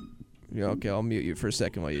 Yeah, okay, I'll mute you for a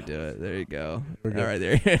second while you do it. There you go. All right,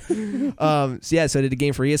 there. So I did a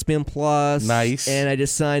game for ESPN Plus. Nice. And I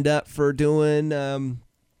just signed up for doing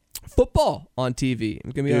football on TV.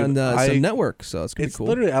 I'm gonna be on some network, so it's gonna be cool.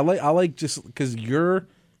 Literally, I like just because your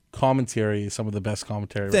commentary is some of the best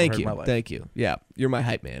commentary I've ever heard in my life. Thank you. Yeah, you're my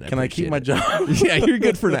hype man. Can I keep my job? Yeah, you're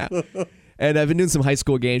good for now. And I've been doing some high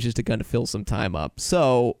school games just to kind of fill some time up.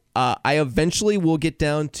 So I eventually will get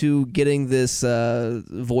down to getting this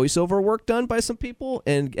voiceover work done by some people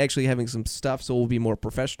and actually having some stuff so we'll be more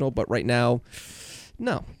professional. But right now,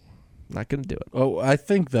 no, not going to do it. Oh, I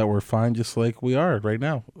think that we're fine just like we are right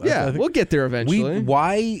now. Yeah, I think we'll get there eventually.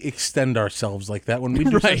 Why extend ourselves like that when we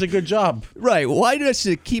do such a good job? Right. Why does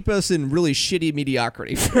it keep us in really shitty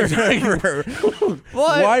mediocrity?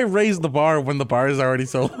 Why raise the bar when the bar is already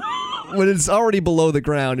so when it's already below the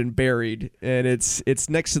ground and buried, and it's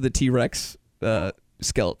next to the T-Rex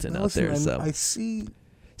skeleton out there. So I see.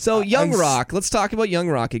 So Young Rock, let's talk about Young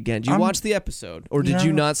Rock again. Did you watch the episode, or did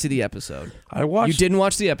you not see the episode? I watched. You didn't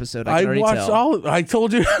watch the episode. I watched all. I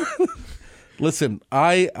told you. Listen,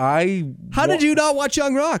 I. How did you not watch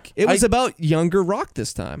Young Rock? It was about younger Rock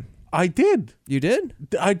this time. I did. You did?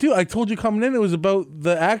 I do. I told you coming in. It was about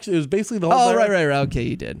the action. It was basically the whole. Oh, right. Okay,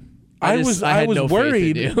 you did. I was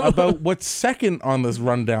worried about what's second on this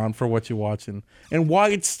rundown for what you're watching and why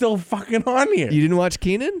it's still fucking on here. You didn't watch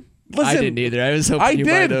Kenan? Listen, I didn't either. I was hoping you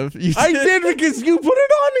might have. I did because you put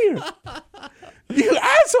it on here. You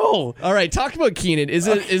asshole. All right, talk about Kenan.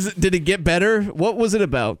 Did it get better? What was it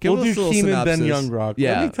about? We'll do Kenan then Young Rock.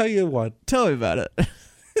 Yeah. Let me tell you what. Tell me about it.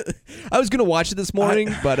 I was going to watch it this morning,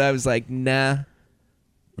 but I was like, nah.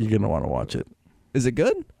 You're going to want to watch it. Is it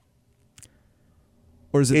good?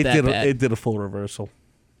 Or is it that bad? It did a full reversal.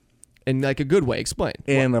 In like a good way. Explain.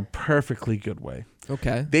 In a perfectly good way.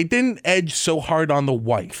 Okay. They didn't edge so hard on the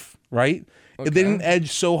wife, right? Okay. They didn't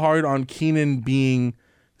edge so hard on Kenan being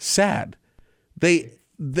sad.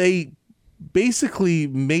 They basically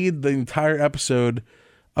made the entire episode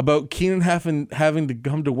about Kenan having to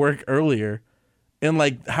come to work earlier and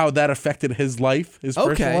like how that affected his life, his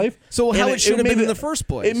personal life. So how it should have been in the first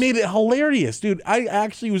place. It made it hilarious. Dude, I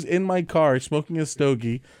actually was in my car smoking a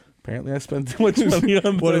stogie. Apparently I spent too much money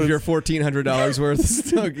on one of your $1,400 worth of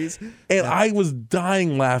stogies. And I was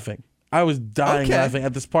dying laughing. I was dying laughing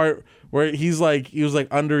at this part where he was like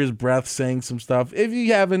under his breath saying some stuff. If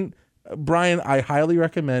you haven't, Brian, I highly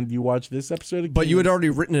recommend you watch this episode again. But you had already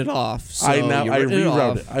written it off. So I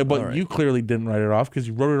rewrote it. But right. You clearly didn't write it off because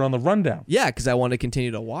you wrote it on the rundown. Yeah, because I want to continue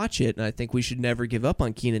to watch it, and I think we should never give up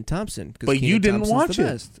on Kenan Thompson. But Kenan you didn't watch it.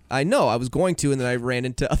 Best. I know. I was going to, and then I ran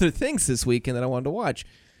into other things this weekend that I wanted to watch,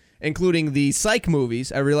 including the Psych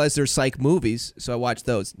movies. I realized there's Psych movies, so I watched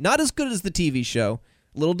those. Not as good as the TV show.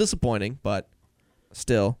 A little disappointing, but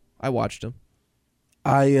still, I watched them.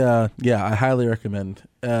 I highly recommend.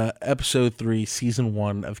 Episode 3, season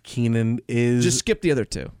 1 of Kenan is just skip the other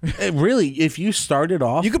two. Really, if you started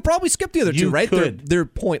off, you could probably skip the other two, right? They're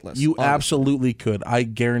pointless. You absolutely could. I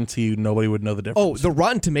guarantee you, nobody would know the difference. Oh, the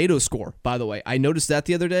Rotten Tomatoes score, by the way, I noticed that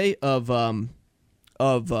the other day of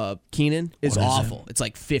Kenan is awful. It's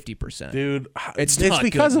like 50%. Dude, it's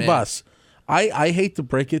because good, of us. I hate to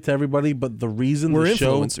break it to everybody, but the reason we're the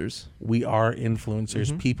show, influencers. We are influencers.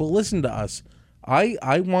 Mm-hmm. People listen to us.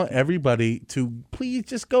 I want everybody to please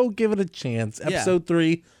just go give it a chance. Episode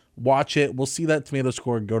 3, watch it. We'll see that tomato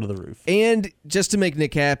score go to the roof. And just to make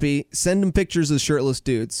Nick happy, send him pictures of shirtless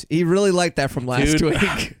dudes. He really liked that from last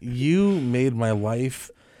week. You made my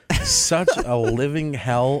life such a living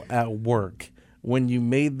hell at work when you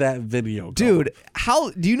made that video. Dude,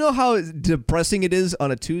 do you know how depressing it is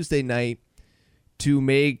on a Tuesday night to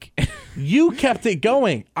make... You kept it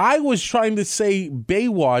going. I was trying to say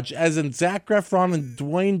Baywatch as in Zac Efron and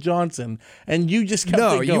Dwayne Johnson, and you just kept it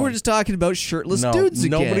going. No, you were just talking about shirtless dudes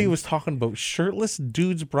again. Nobody was talking about shirtless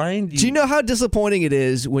dudes, Brian. Do you know how disappointing it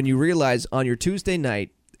is when you realize on your Tuesday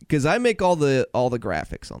night, because I make all the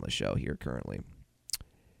graphics on the show here currently,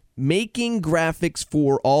 making graphics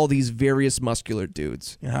for all these various muscular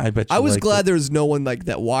dudes. Yeah, I bet you I was liked glad it. there was no one like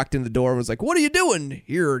that walked in the door and was like, "What are you doing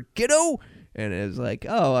here, kiddo?" And it was like,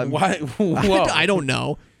 "Oh, I'm." Why? Whoa. I don't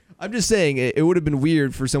know. I'm just saying it would have been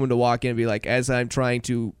weird for someone to walk in and be like, "As I'm trying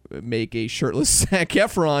to make a shirtless Zac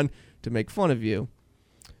Efron to make fun of you."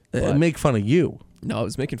 But- Make fun of you. No, I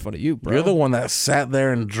was making fun of you, bro. You're the one that sat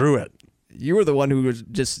there and drew it. You were the one who was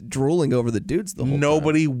just drooling over the dudes the whole time.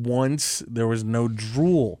 Nobody once. There was no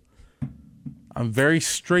drool. I'm a very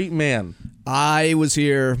straight man. I was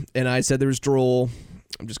here and I said there was drool.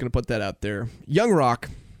 I'm just gonna put that out there. Young Rock,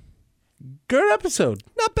 Good episode.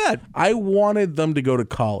 not bad. I wanted them to go to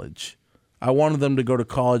college. I wanted them to go to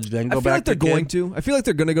college, then go I feel back like they're to going to. I feel like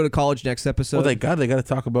they're going to go to college next episode. Well, they got to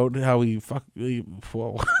talk about how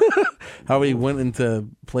how he went into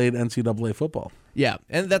played NCAA football. Yeah,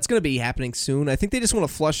 and that's going to be happening soon. I think they just want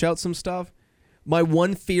to flush out some stuff. My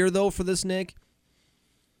one fear, though, for this, Nick.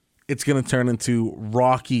 It's going to turn into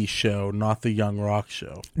Rocky show, not the Young Rock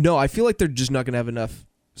show. No, I feel like they're just not going to have enough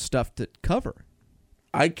stuff to cover.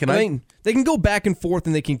 I mean, they can go back and forth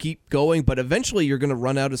and they can keep going, but eventually you're going to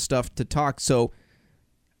run out of stuff to talk. So,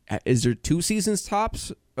 is there 2 seasons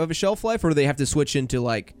tops of a shelf life, or do they have to switch into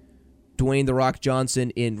like Dwayne "The Rock" Johnson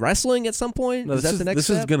in wrestling at some point? No, is that the next This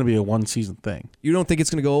step? is going to be a 1-season thing. You don't think it's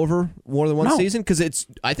going to go over more than one No. season? Because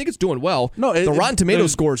I think it's doing well. No, the Rotten Tomatoes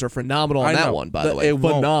there's- scores are phenomenal on I that know. one, by the way. It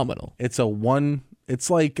won't. Phenomenal. It's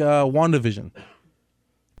like WandaVision.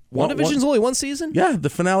 WandaVision's only 1 season? Yeah, the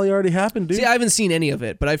finale already happened, dude. See, I haven't seen any of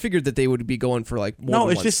it, but I figured that they would be going for like more No, than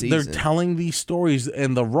it's one just season. they're telling these stories,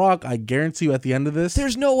 and The Rock, I guarantee you, at the end of this,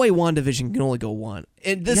 There's no way WandaVision can only go one.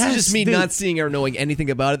 And this Yes, is just me dude. not seeing or knowing anything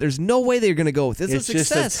about it. There's no way they're going to go with this. it's It's a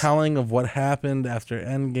just a success. telling of what happened after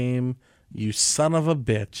Endgame. You son of a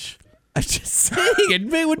bitch! I'm just saying.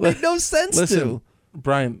 It would make no sense Listen, to.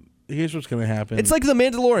 Brian. Here's what's going to happen. It's like The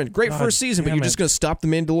Mandalorian. Great God first season, but damn you're it. just going to stop The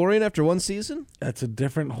Mandalorian after 1 season? That's a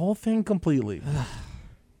different whole thing completely.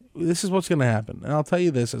 This is what's going to happen, and I'll tell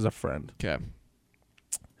you this as a friend: Okay.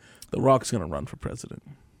 The Rock's going to run for president.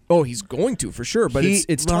 Oh, he's going to, for sure, but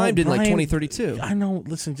it's timed in like Brian, 2032. I know.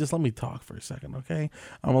 Listen, just let me talk for a second, okay?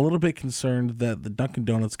 I'm a little bit concerned that the Dunkin'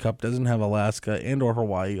 Donuts Cup doesn't have Alaska and or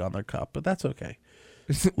Hawaii on their cup, but that's okay.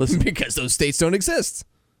 Listen, Because those states don't exist.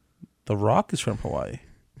 The Rock is from Hawaii.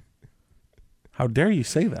 How dare you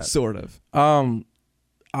say that? Sort of.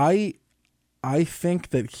 I think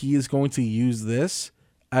that he is going to use this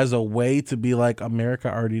as a way to be like,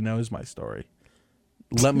 America already knows my story.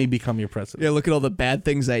 Let me become your president. Yeah, look at all the bad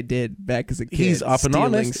things I did back as a kid. He's up and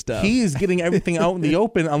stealing honest. stuff. He's getting everything out in the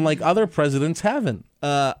open, unlike other presidents haven't.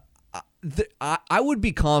 I would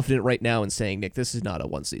be confident right now in saying, Nick, this is not a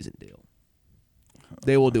 1 season deal.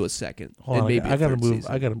 They will do a second. Hold and on, maybe I gotta third move.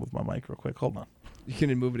 season. I gotta move my mic real quick. Hold on. You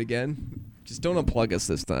can move it again. Just don't unplug us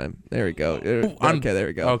this time. There we go. I'm- Okay, there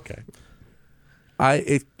we go. Okay.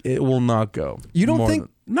 It will not go. You don't more think-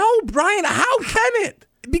 No, Brian. How can it?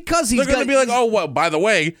 Because he's They're gonna got- be like, oh well. By the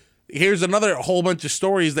way, here's another whole bunch of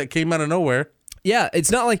stories that came out of nowhere. Yeah, it's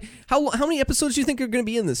not like how many episodes do you think are going to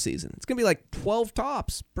be in this season? It's going to be like 12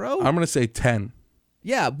 tops, bro. I'm gonna say 10.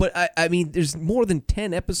 Yeah, but I mean, there's more than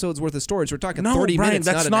 10 episodes worth of stories. We're talking No, 30 Brian, minutes,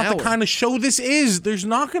 that's not an not hour. the kind of show this is. There's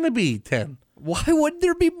not gonna be 10. Why would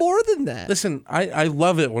there be more than that? Listen, I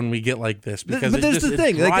love it when we get like this because but it there's just, the it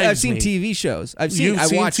thing. Like, I've drives seen me. TV shows. I've You've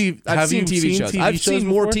seen TV shows. I've shows seen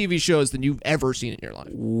more before? TV shows than you've ever seen in your life.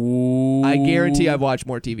 Ooh. I guarantee I've watched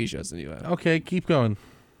more TV shows than you have. Okay, keep going.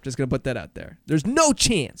 Just gonna put that out there. There's no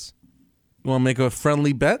chance. You want to make a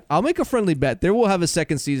friendly bet? I'll make a friendly bet. There will have a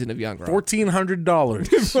second season of Young Rock. $1,400.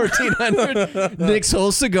 1,400. Nick's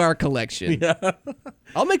whole cigar collection. Yeah.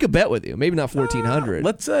 I'll make a bet with you. Maybe not 1,400.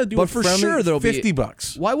 Let's do But a for friendly sure there'll be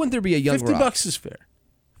 $50. Why wouldn't there be a Young $50 Rock? is fair.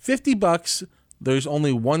 $50. There's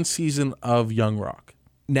only 1 season of Young Rock.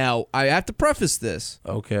 Now, I have to preface this.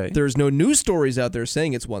 Okay. There's no news stories out there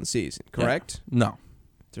saying it's 1 season, correct? No.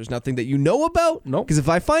 There's nothing that you know about? Nope. Because if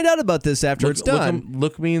I find out about this after it's done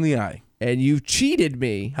Look me in the eye. and you've cheated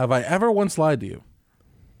me, Have I ever once lied to you?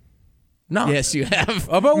 No. yes, you have.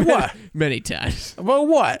 About what? Many times. About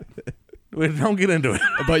what? We don't get into it.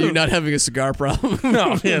 About you not having a cigar problem.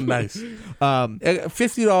 No, yeah, nice.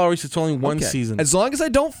 $50. It's only one Okay. season. As long as I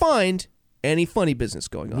don't find any funny business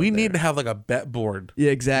going on. We there. need to have like a bet board.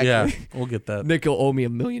 Yeah, exactly. Yeah, we'll get that. Nick will owe me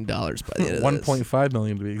 $1 million by the end of this. 1.5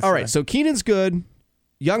 million to be exact. All right, so Keenan's good.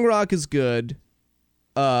 Young Rock is good.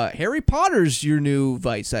 Harry Potter's your new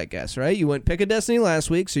vice, I guess, right? You went Pick a Destiny last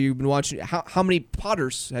week, so you've been watching. How many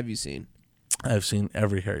Potters have you seen? I've seen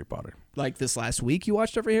every Harry Potter. Like this last week, you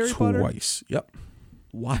watched every Harry Potter? Twice. Yep.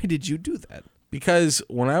 Why did you do that? Because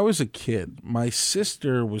when I was a kid, my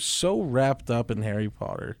sister was so wrapped up in Harry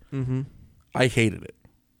Potter, I hated it.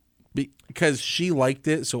 Because she liked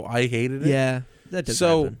it, so I hated it. Yeah, that does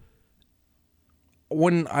happen.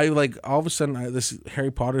 When I all of a sudden this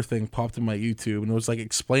Harry Potter thing popped in my YouTube and it was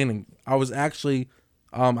explaining. I was actually,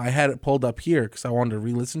 I had it pulled up here because I wanted to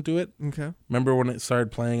re-listen to it. Okay. Remember when it started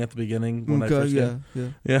playing at the beginning? When I first yeah.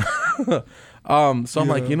 So I'm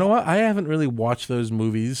like, you know what? I haven't really watched those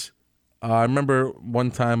movies. I remember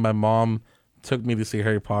one time my mom took me to see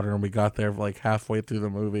Harry Potter and we got there halfway through the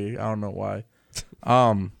movie. I don't know why.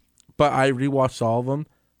 But I rewatched all of them.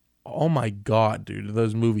 Oh my God, dude.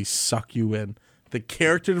 Those movies suck you in. The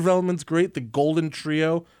character development's great. The golden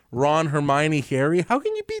trio, Ron, Hermione, Harry. How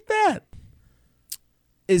can you beat that?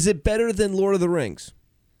 Is it better than Lord of the Rings?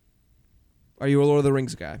 Are you a Lord of the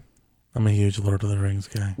Rings guy? I'm a huge Lord of the Rings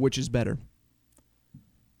guy. Which is better?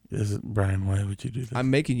 Is it, Brian, why would you do this? I'm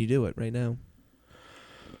making you do it right now.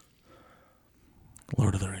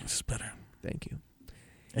 Lord of the Rings is better. Thank you.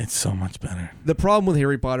 It's so much better. The problem with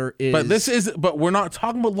Harry Potter is... But we're not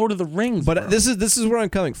talking about Lord of the Rings. But bro. this is where I'm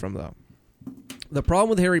coming from, though. The problem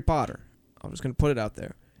with Harry Potter, I'm just going to put it out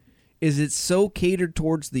there, is it's so catered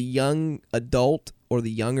towards the young adult or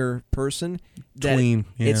the younger person that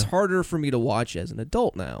it's harder for me to watch as an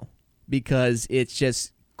adult now because it's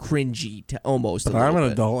just cringy to almost. But I'm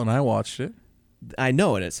an adult and I watched it. I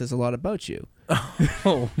know, and it says a lot about you.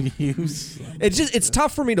 Oh, it's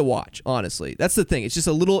tough for me to watch, honestly. That's the thing. It's just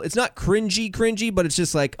it's not cringy, but it's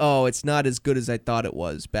just it's not as good as I thought it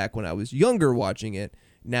was back when I was younger watching it.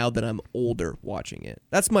 Now that I'm older watching it.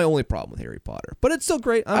 That's my only problem with Harry Potter. But it's still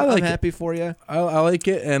great. I'm happy for you. I like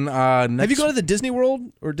it. And have you gone to the Disney World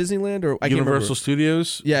or Disneyland or Universal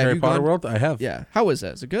Studios? Yeah, Harry Potter World? I have. Yeah. How is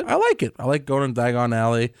that? Is it good? I like it. I like going to Diagon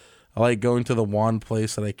Alley. I like going to the wand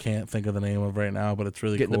place that I can't think of the name of right now, but it's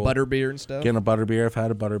really Getting cool. the butterbeer and stuff? Getting a butterbeer. I've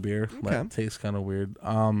had a butterbeer. Okay. That tastes kind of weird.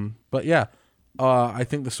 But yeah, I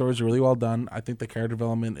think the stories are really well done. I think the character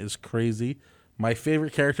development is crazy. My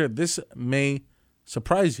favorite character, this may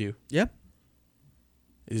surprise you. Yeah.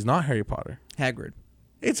 Is not Harry Potter. Hagrid.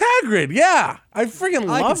 It's Hagrid, yeah. I freaking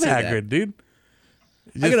love Hagrid, dude.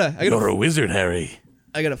 You're a wizard, Harry.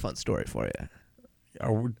 I got a fun story for you.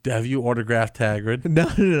 Have you autographed Hagrid?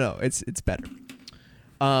 No. It's better.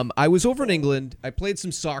 I was over in England. I played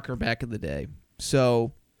some soccer back in the day.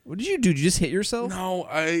 So, what did you do? Did you just hit yourself? No,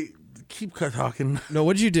 I keep talking. No,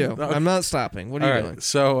 what did you do? I'm not stopping. What are you doing?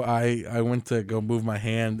 So I went to go move my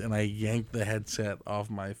hand and I yanked the headset off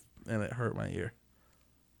and it hurt my ear.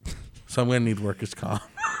 So I'm going to need workers' comp.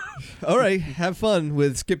 All right. Have fun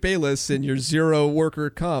with Skip Bayless and your zero worker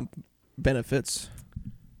comp benefits.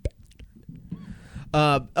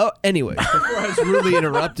 Anyway, before I was really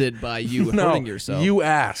interrupted by you hurting yourself. You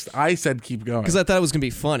asked. I said keep going. Because I thought it was going to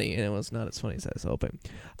be funny, and it was not as funny as I was hoping.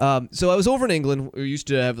 So I was over in England. We used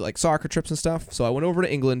to have soccer trips and stuff. So I went over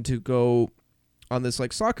to England to go on this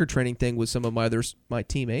soccer training thing with some of my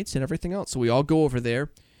teammates and everything else. So we all go over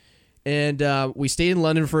there. And we stayed in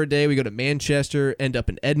London for a day. We go to Manchester, end up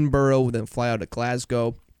in Edinburgh, then fly out to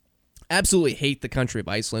Glasgow. Absolutely hate the country of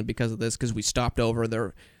Iceland because of this, because we stopped over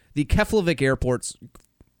there. The Keflavik airport's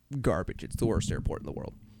garbage. It's the worst airport in the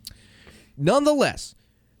world. Nonetheless,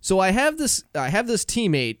 so I have this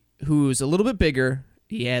teammate who's a little bit bigger.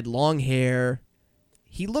 He had long hair.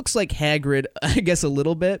 He looks like Hagrid, I guess a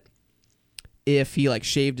little bit, if he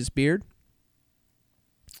shaved his beard.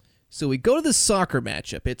 So we go to the soccer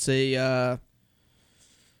matchup. It's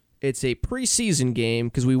a preseason game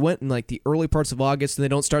because we went in the early parts of August and they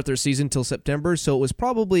don't start their season until September. So it was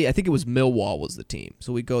I think it was Millwall was the team.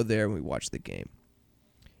 So we go there and we watch the game.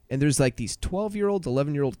 And there's these 12-year-old,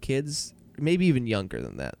 11-year-old kids, maybe even younger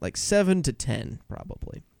than that, 7 to 10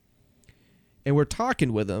 probably. And we're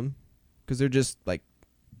talking with them because they're just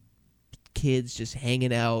kids just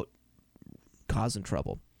hanging out, causing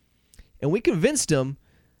trouble. And we convinced them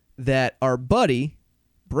that our buddy,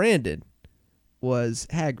 Brandon, was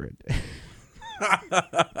Hagrid.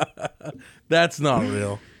 That's not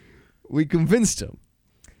real. We convinced him.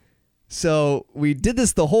 So we did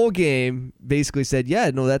this the whole game, basically said,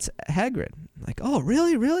 yeah, no, that's Hagrid. Oh,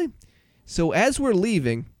 really? Really? So as we're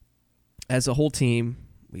leaving, as a whole team,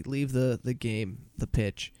 we leave the game, the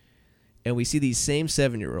pitch, and we see these same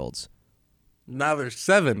 7-year-olds. Now they're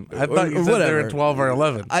 7. I thought you said they were 12 or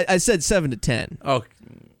 11. I said 7 to 10. Oh,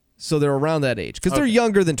 so they're around that age. Because they're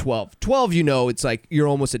younger than 12. 12, it's you're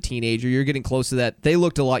almost a teenager. You're getting close to that. They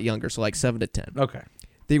looked a lot younger, so 7 to 10. Okay.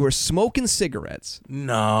 They were smoking cigarettes,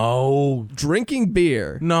 No. drinking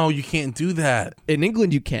beer. No, you can't do that. In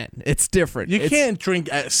England, you can. It's different. You can't drink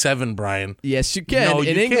at 7, Brian. Yes, you can. No,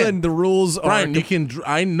 in you England, can't. the rules Brian, are. you can.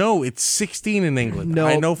 I know it's 16 in England. No,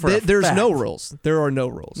 I know for there's a fact. no rules. There are no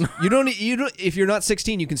rules. You don't. If you're not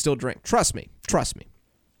 16, you can still drink. Trust me. Trust me.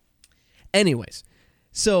 Anyways,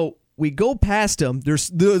 so we go past them. They're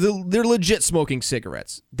legit smoking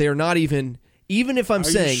cigarettes. They're not even. Even if I'm Are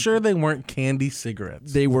saying you sure they weren't candy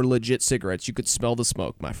cigarettes? they were legit cigarettes, you could smell the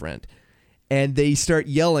smoke, my friend. And they start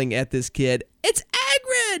yelling at this kid, "It's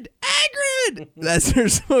Hagrid! Hagrid!" As they're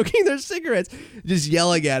smoking their cigarettes, just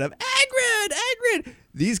yelling at him, "Hagrid! Hagrid!"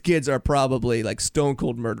 These kids are probably like stone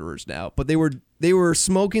cold murderers now, but they were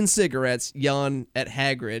smoking cigarettes, yelling at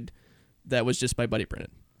Hagrid. That was just my buddy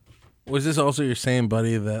Brennan. Was this also your same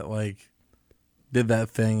buddy that like did that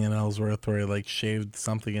thing in Ellsworth where he like shaved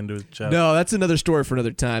something into his chest? No, that's another story for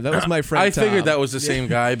another time. That was my friend. I figured Tom. that was the same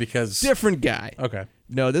guy because Different guy. Okay.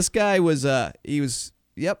 No, this guy was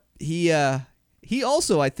he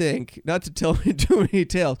also, I think, not to tell me too many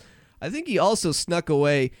tales, I think he also snuck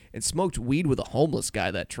away and smoked weed with a homeless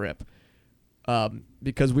guy that trip.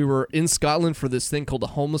 Because we were in Scotland for this thing called the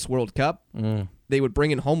Homeless World Cup. They would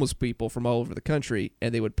bring in homeless people from all over the country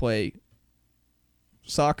and they would play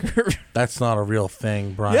soccer. That's not a real thing,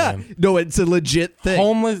 Yeah. Brian. No, it's a legit thing.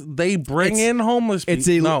 Homeless. They bring in homeless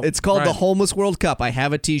people. It's called the Brian, Homeless World Cup. I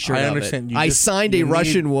have a T-shirt. I of understand. it. You I just- signed a you need-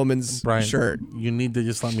 Russian woman's Brian, shirt. You need to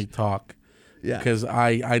just let me talk. Yeah. Because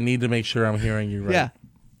I need to make sure I'm hearing you right.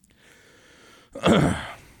 Yeah.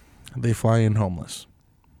 They fly in homeless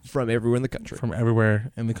From everywhere in the country. from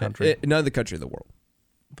everywhere in the country. None of the country in the world.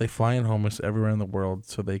 They fly in homeless everywhere in the world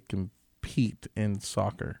so they compete in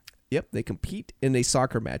soccer. Yep, they compete in a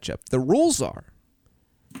soccer matchup. The rules are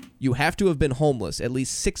you have to have been homeless at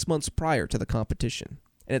least 6 months prior to the competition,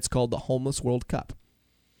 and it's called the Homeless World Cup.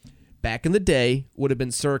 Back in the day, would have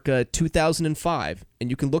been circa 2005, and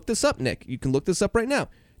you can look this up, Nick. You can look this up right now.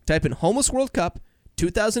 Type in Homeless World Cup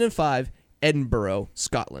 2005, Edinburgh,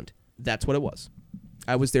 Scotland. That's what it was.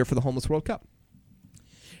 I was there for the Homeless World Cup.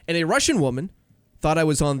 And a Russian woman thought I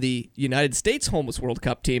was on the United States Homeless World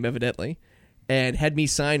Cup team, evidently, and had me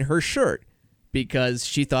sign her shirt because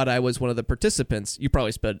she thought I was one of the participants. You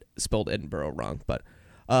probably spelled Edinburgh wrong, but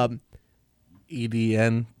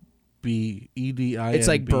EDNB EDI. it's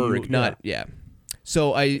like Berg, not yeah.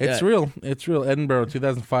 So It's real. It's real. Edinburgh,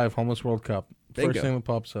 2005 Homeless World Cup. Bingo. First thing that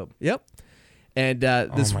pops up. Yep. And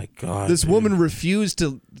this oh my god, this dude. woman refused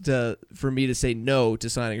to for me to say no to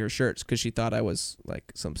signing her shirts because she thought I was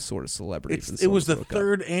like some sort of celebrity. For the It was the Homeless World Cup.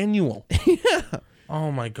 third annual. Yeah. Oh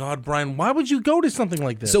my god, Brian, why would you go to something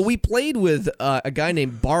like this? So we played with a guy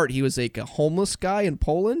named Bart. He was like a homeless guy in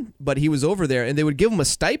Poland, but he was over there, and they would give him a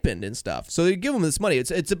stipend and stuff. So they'd give him this money.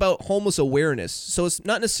 It's about homeless awareness. So it's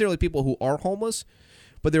not necessarily people who are homeless,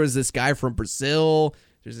 but there was this guy from Brazil.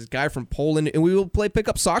 There's this guy from Poland, and we will play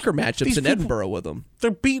pickup soccer matchups These in people- Edinburgh with them.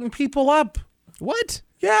 They're beating people up. What?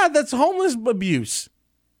 Yeah, that's homeless abuse.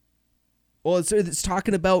 Well, it's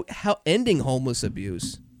talking about how ending homeless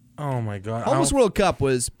abuse. Oh my god. Homeless World Cup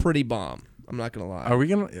was pretty bomb. I'm not gonna lie. Are we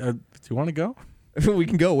gonna? Do you want to go? We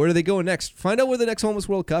can go. Where do they go next? Find out where the next Homeless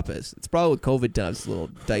World Cup is. It's probably with COVID times. It's a little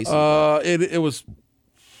dicey. It was.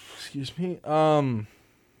 Excuse me.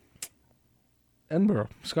 Edinburgh,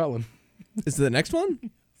 Scotland. Is it the next one?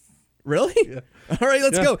 Really? Yeah. All right,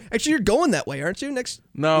 let's Yeah. go. Actually, you're going that way, aren't you? Next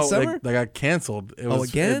No, summer? they got canceled. It Oh, was,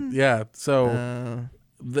 again? yeah. So Uh,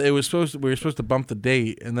 we were supposed to bump the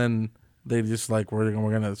date, and then they just like we're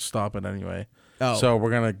gonna stop it anyway. Oh. So we're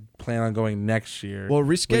gonna plan on going next year. Well,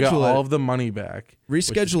 we got reschedule all it. of the money back.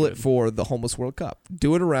 Reschedule it for the Homeless World Cup.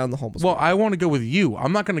 Do it around the Homeless Well, World I want to go with you.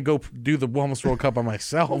 I'm not going to go do the Homeless World Cup by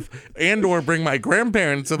myself, and or bring my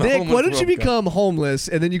grandparents to the Nick, Homeless why don't World you Cup. become homeless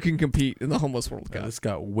and then you can compete in the Homeless World Cup? This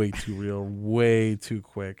got way too real, way too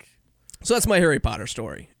quick. So that's my Harry Potter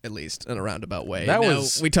story, at least in a roundabout way. That Now,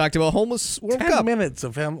 was we talked about Homeless World 10 Cup. minutes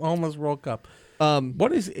of Homeless World Cup.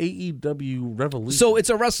 What is AEW Revolution? So it's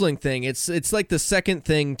a wrestling thing. It's like the second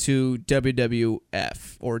thing to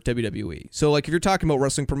WWF or WWE. So like if you're talking about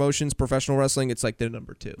wrestling promotions, professional wrestling, it's like their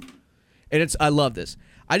number 2. And I love this.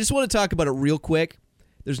 I just want to talk about it real quick.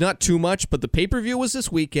 There's not too much, but the pay-per-view was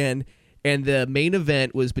this weekend, and the main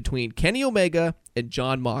event was between Kenny Omega and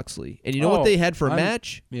Jon Moxley. And you know what they had for a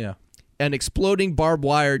match? Yeah. An exploding barbed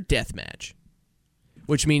wire death match,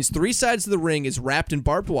 which means 3 sides of the ring is wrapped in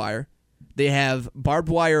barbed wire. They have barbed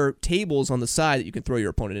wire tables on the side that you can throw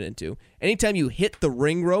your opponent into. Anytime you hit the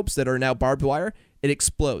ring ropes that are now barbed wire, it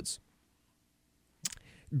explodes.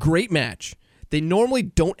 Great match. They normally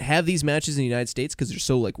don't have these matches in the United States because they're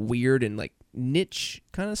so like weird and like niche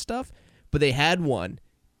kind of stuff, but they had one,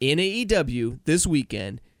 in AEW this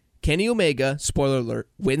weekend. Kenny Omega, spoiler alert,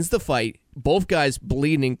 wins the fight. Both guys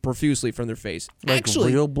bleeding profusely from their face. Like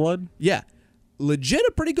Actually, real blood? yeah, legit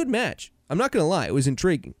a pretty good match. I'm not going to lie. It was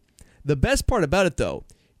intriguing. The best part about it, though,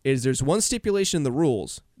 is there's one stipulation in the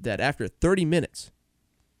rules that after 30 minutes,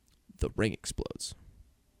 the ring explodes.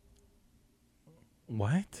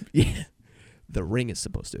 What? Yeah, the ring is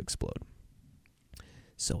supposed to explode.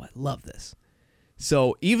 So I love this.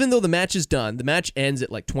 So even though the match is done, the match ends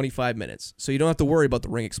at like 25 minutes. So you don't have to worry about the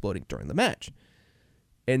ring exploding during the match.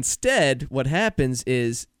 Instead, what happens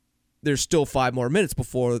is there's still 5 more minutes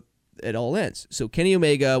before it all ends. So Kenny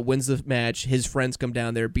Omega wins the match. His friends come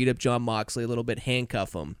down there, beat up Jon Moxley a little bit,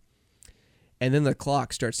 handcuff him. And then the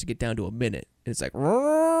clock starts to get down to a minute. And it's like,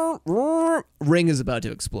 ring is about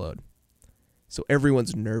to explode. So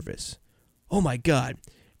everyone's nervous. Oh my God.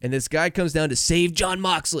 And this guy comes down to save Jon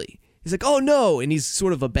Moxley. He's like, oh no. And he's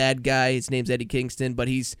sort of a bad guy. His name's Eddie Kingston, but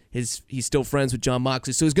he's still friends with Jon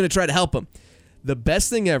Moxley. So he's going to try to help him. The best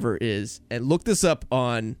thing ever is, and look this up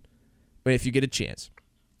on, if you get a chance,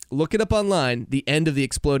 look it up online, the end of the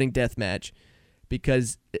exploding death match,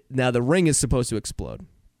 because now the ring is supposed to explode.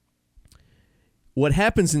 What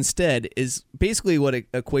happens instead is basically what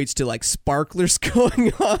it equates to like sparklers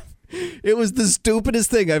going off. It was the stupidest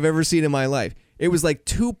thing I've ever seen in my life. It was like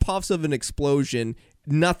 2 puffs of an explosion,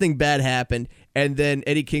 nothing bad happened, and then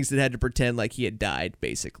Eddie Kingston had to pretend like he had died,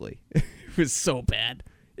 basically. It was so bad.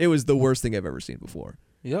 It was the worst thing I've ever seen before.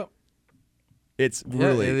 Yep. It's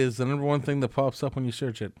really... it is the number one thing that pops up when you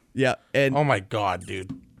search it. Yeah. And oh my God,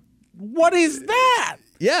 dude. What is that?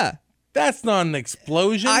 Yeah. That's not an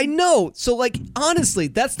explosion. I know. So, like, honestly,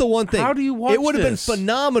 that's the one thing. How do you watch It would have been this?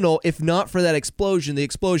 phenomenal if not for that explosion. The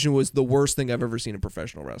explosion was the worst thing I've ever seen in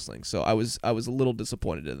professional wrestling. So I was a little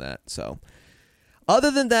disappointed in that. So,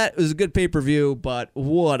 other than that, it was a good pay-per-view, but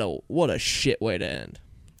what a shit way to end.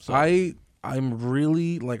 So, I'm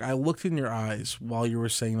really, like, I looked in your eyes while you were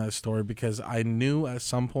saying that story because I knew at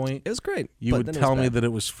some point it was great. you would tell me that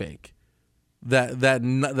it was fake. That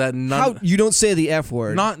How you don't say the F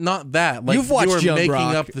word? Not that. Like, You've watched you were Young making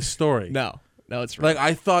Rock. up the story. No, it's right. Like,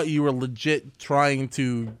 I thought you were legit trying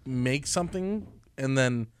to make something, and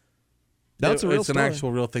then That's a real it's story. an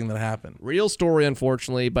actual real thing that happened. Real story,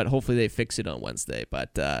 unfortunately, but hopefully they fix it on Wednesday.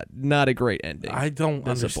 But not a great ending. I don't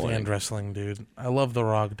Disappointing. understand wrestling, dude. I love The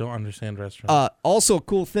Rock. Don't understand wrestling. Also,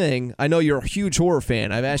 cool thing. I know you're a huge horror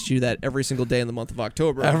fan. I've asked you that every single day in the month of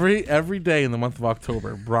October. Every day in the month of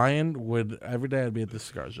October, Brian would every day I'd be at the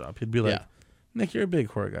cigar shop. He'd be like, Yeah. "Nick, you're a big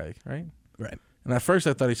horror guy, right?" Right. And at first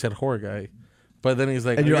I thought he said horror guy, but then he's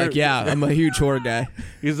like, And you're like, yeah, I'm a huge horror guy.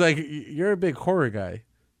 He's like, "You're a big horror guy,"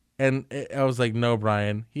 and I was like, "No,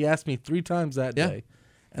 Brian." He asked me 3 times that Yeah. day,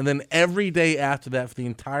 and then every day after that for the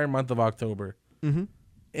entire month of October, and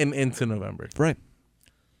into November. Right.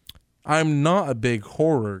 I'm not a big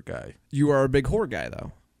horror guy. You are a big horror guy,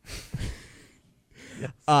 though.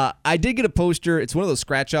 I did get a poster. It's one of those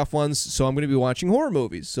scratch-off ones, so I'm going to be watching horror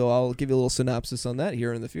movies. So I'll give you a little synopsis on that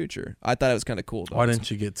here in the future. I thought it was kind of cool, though. Why didn't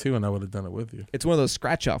you get 2 and I would have done it with you? It's one of those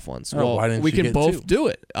scratch-off ones. Oh, well, why didn't we you can get both 2? do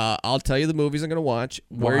it. I'll tell you the movies I'm going to watch,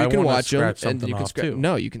 where I you can wanna watch them, scratch and something you can off, too.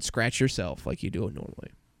 No, you can scratch yourself like you do it normally.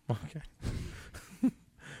 Okay.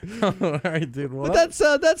 All right, dude. Well, But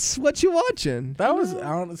that's what you watching. that was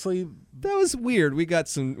honestly. That was weird. We got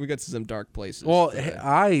to some dark places. Well, today.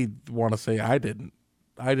 I want to say I didn't.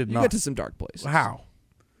 I did You not. got to some dark places. How?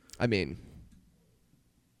 I mean,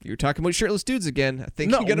 you were talking about shirtless dudes again. I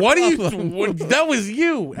think No. you got a What do problem. you? That was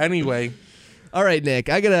you. Anyway. All right, Nick.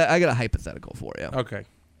 I got a hypothetical for you. Okay.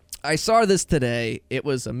 I saw this today. It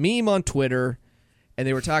was a meme on Twitter, and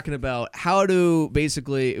they were talking about how to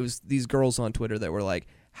basically. It was these girls on Twitter that were like,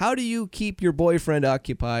 "How do you keep your boyfriend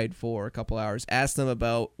occupied for a couple hours?" Ask them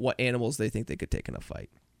about what animals they think they could take in a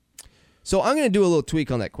fight. So I'm going to do a little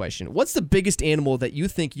tweak on that question. What's the biggest animal that you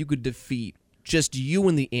think you could defeat? Just you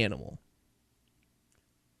and the animal.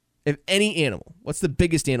 If any animal, what's the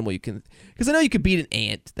biggest animal you can? Because I know you could beat an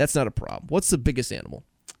ant. That's not a problem. What's the biggest animal?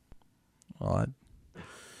 Well,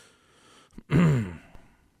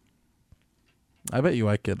 I bet you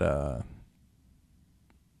I could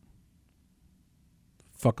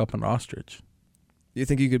fuck up an ostrich. You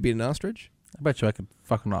think you could beat an ostrich? I bet you I could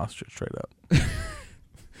fuck an ostrich straight up.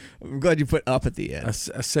 I'm glad you put up at the end. A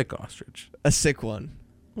sick ostrich. A sick one.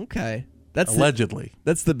 Okay. That's Allegedly.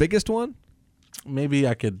 that's the biggest one? Maybe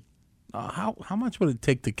I could. How much would it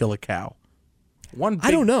take to kill a cow?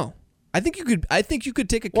 I don't know. I think you could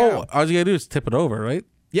take a cow. Well, all you gotta do is tip it over, right?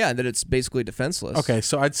 Yeah, and then it's basically defenseless. Okay,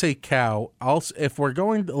 so I'd say cow. If we're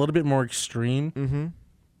going a little bit more extreme, Mm-hmm.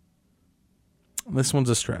 this one's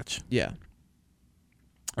a stretch. Yeah.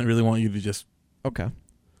 I really want you to just Okay.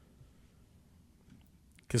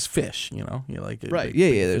 Because fish, you know, you like it. Right.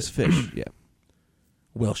 Yeah. There's fish. Yeah.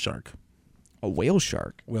 Whale shark. A whale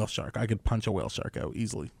shark. Whale shark. I could punch a whale shark out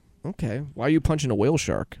easily. Okay. Why are you punching a whale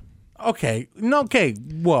shark? Okay. No. Okay.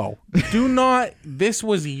 Whoa. Do not. This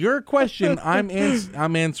was your question. I'm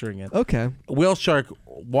answering it. Okay. A whale shark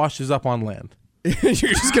washes up on land. You're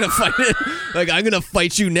just gonna fight it? Like, I'm gonna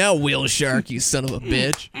fight you now, whale shark, you son of a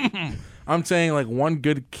bitch. I'm saying like one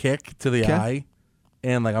good kick to the Okay. eye,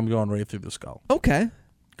 and like I'm going right through the skull. Okay.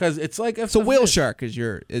 Because it's like if So the whale fish- shark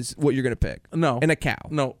is what you're gonna pick. No. And a cow.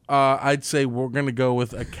 No. I'd say we're gonna go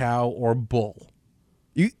with a cow or bull.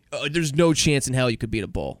 There's no chance in hell you could beat a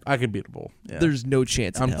bull. I could beat a bull. Yeah. There's no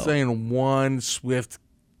chance in I'm hell. saying one swift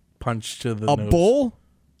punch to the A nose. bull?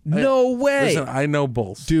 No way. Listen, I know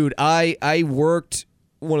bulls. Dude, I worked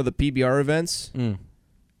one of the PBR events.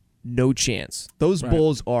 No chance. Those Right.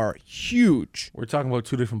 bulls are huge. We're talking about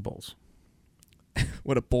two different bulls.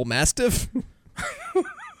 What, a bull mastiff?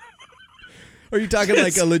 Are you talking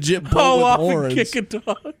like a legit bull Oh, with off horns? and kick a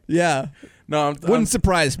dog. Yeah. No, Wouldn't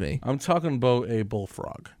surprise me. I'm talking about a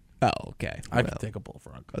bullfrog. Oh, okay. I could take a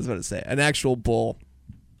bullfrog. I was about to say an actual bull.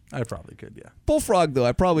 I probably could, yeah. Bullfrog though,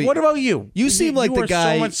 I probably. What about you? You seem like the are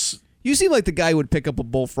guy. So much, You seem like the guy who would pick up a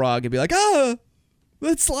bullfrog and be like,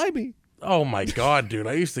 that's slimy. oh my god, dude!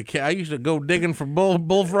 I used to go digging for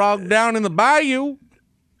bullfrog down in the bayou.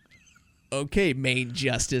 Okay, Main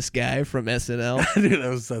Justice guy from SNL. Dude, that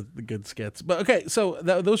was a good skits. But okay, so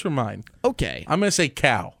those were mine. Okay, I'm gonna say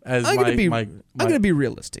cow as I'm gonna be. my. I'm gonna be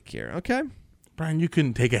realistic here. Okay, Brian, you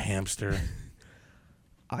couldn't take a hamster.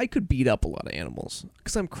 I could beat up a lot of animals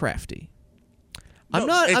because I'm crafty. No, I'm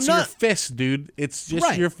not. It's I'm your not. fist, dude. It's just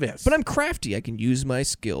Right. your fist. But I'm crafty. I can use my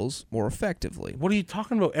skills more effectively. What are you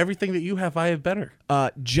talking about? Everything that you have, I have better.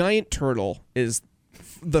 Giant turtle is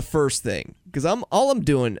the first thing because I'm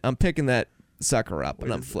doing. I'm picking that sucker up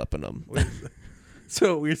and I'm flipping them.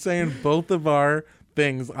 So we're saying both of our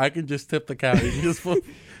things. I can just tip the cow. You can just flip.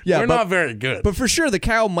 Yeah, we're but- not very good. But for sure, the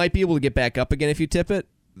cow might be able to get back up again if you tip it.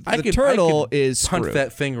 The I turtle could is punch screwed.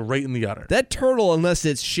 that thing right in the udder. That turtle, unless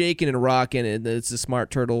it's shaking and rocking and it's a smart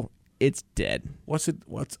turtle, it's dead. What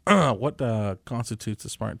constitutes a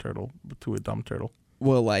smart turtle to a dumb turtle?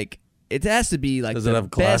 Well, like, it has to be like Does it the have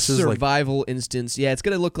best glasses, like- survival instance. Yeah, it's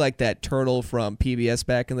gonna look like that turtle from PBS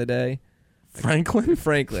back in the day. Franklin?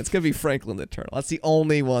 Franklin. It's gonna be Franklin the turtle. That's the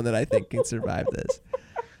only one that I think can survive this.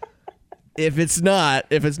 If it's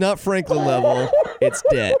not Franklin level, it's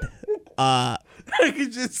dead. I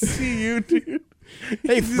can just see you, dude.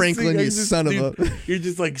 Hey, Franklin, you son of a. You're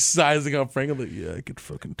just like sizing up Franklin. Like, yeah, I could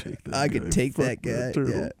fucking take that. I could take that guy. turtle.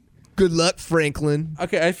 Yeah. Good luck, Franklin.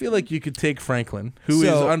 Okay, I feel like you could take Franklin, who is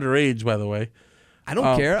So- underage, by the way. I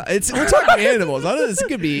don't care. We're talking animals. It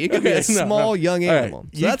could be Okay, a small young All right, animal.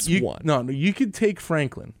 So that's one. No, you could take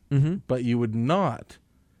Franklin, but you would not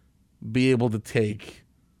be able to take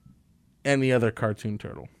any other cartoon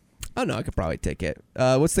turtle. Oh no, I could probably take it.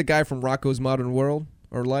 What's the guy from Rocko's Modern World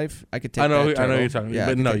or Life? I could take. I know that who turtle. you're talking about, Yeah,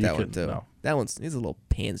 but I could no, take you that one couldn't, too. no. That he's a little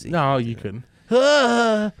pansy. No, you couldn't.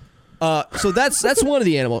 So that's one of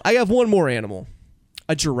the animals. I have one more animal,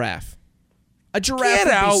 a giraffe. A giraffe Get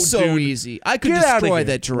would out, be so dude. easy. I could Get out of destroy here.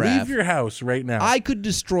 that giraffe. Leave your house right now. I could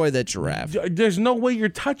destroy that giraffe. There's no way you're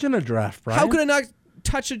touching a giraffe, Brian. How could I not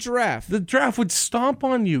touch a giraffe? The giraffe would stomp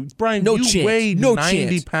on you, Brian. No you chance. weigh No 90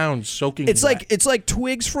 chance. pounds soaking It's wet. like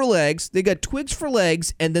twigs for legs. They got twigs for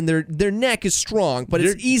legs, and then their neck is strong, but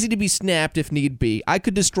it's easy to be snapped if need be. I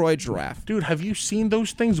could destroy a giraffe. Dude, have you seen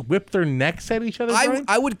those things whip their necks at each other, Brian?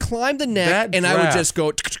 I would climb the neck, That and I would giraffe- just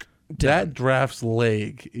go. That giraffe's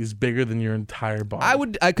leg is bigger than your entire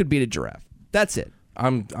body. I could beat a giraffe. That's it.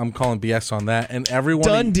 I'm calling BS on that, and everyone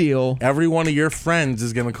Done deal. Every one of your friends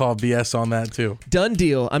is gonna call BS on that too. Done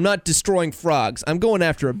deal. I'm not destroying frogs. I'm going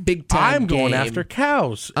after a big time. I'm going game. after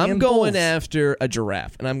cows. I'm and going bulls. after a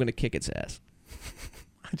giraffe, and I'm going to kick its ass.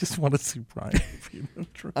 I just want to see Brian.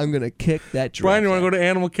 I'm going to kick that giraffe. Brian, you want to go to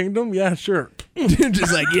Animal Kingdom? Yeah, sure.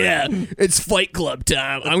 Just like, yeah, it's Fight Club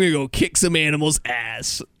time. I'm going to go kick some animal's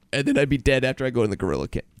ass. And then I'd be dead after I go in the gorilla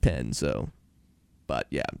pen, so. But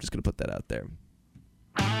yeah, I'm just going to put that out there.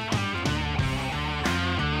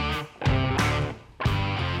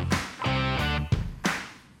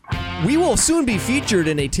 We will soon be featured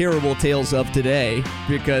in a Terrible Tales of Today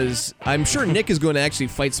because I'm sure Nick is going to actually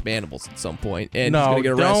fight some animals at some point and he's going to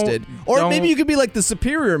get arrested. Or maybe you could be like the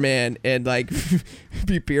superior man and like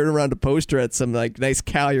be peering around a poster at some like nice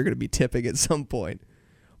cow you're going to be tipping at some point.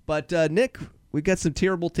 But Nick, we got some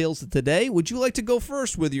Terrible Tales of Today. Would you like to go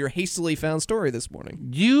first with your hastily found story this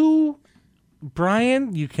morning?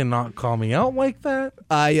 Brian, you cannot call me out like that.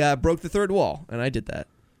 I broke the third wall and I did that.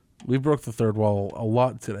 We broke the third wall a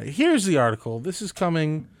lot today. Here's the article. This is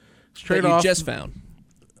coming straight off. You just found.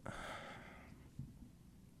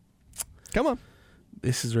 Come on.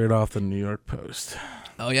 This is right off the New York Post.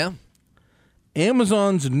 Oh, yeah?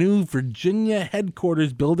 Amazon's new Virginia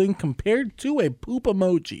headquarters building compared to a poop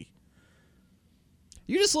emoji.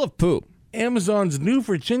 You just love poop. Amazon's new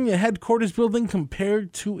Virginia headquarters building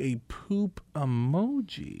compared to a poop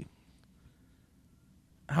emoji.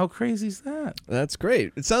 How crazy is that? That's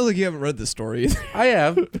great. It sounds like you haven't read this story either. I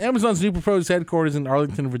have. Amazon's new proposed headquarters in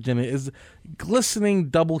Arlington, Virginia is glistening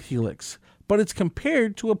double helix, but it's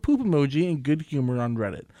compared to a poop emoji in good humor on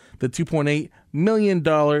Reddit. The $2.8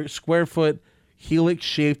 million square foot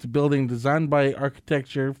helix-shaped building designed by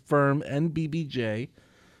architecture firm NBBJ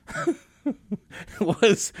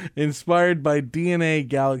was inspired by DNA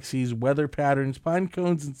galaxies, weather patterns, pine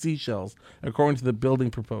cones, and seashells, according to the building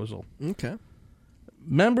proposal. Okay.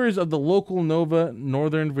 Members of the local Nova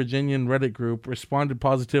Northern Virginian Reddit group responded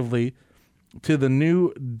positively to the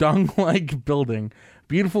new dung-like building.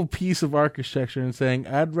 Beautiful piece of architecture, and saying,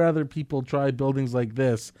 I'd rather people try buildings like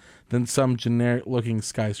this than some generic-looking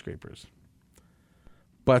skyscrapers.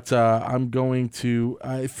 But I'm going to...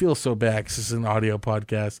 I feel so bad because this is an audio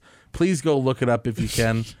podcast. Please go look it up if you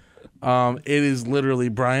can. It is literally...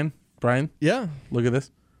 Brian, Yeah. look at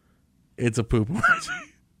this. It's a poop emoji.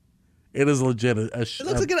 It is legit. It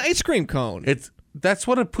looks like an ice cream cone. That's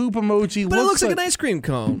what a poop emoji But it looks like an ice cream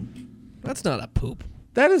cone. That's not a poop.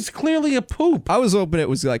 That is clearly a poop. I was hoping it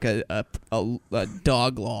was like a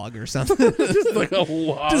dog log or something. Just like a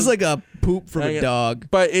log. Just like a poop from a dog.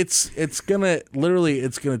 But it's gonna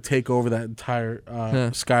take over that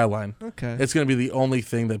entire skyline. Okay. It's gonna be the only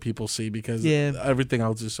thing that people see because everything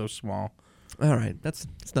else is so small. All right. It's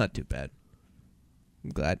not too bad. I'm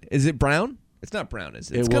glad. Is it brown? It's not brown,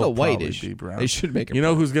 is it? It's kind of whitish. Be brown. They should make it You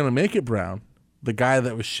know who's gonna make it brown? The guy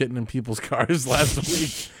that was shitting in people's cars last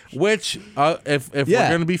week. Which, if we're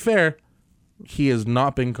gonna be fair, he has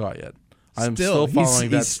not been caught yet. I'm still following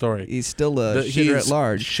that story. He's still a shitter at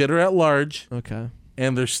large. Shitter at large. Okay.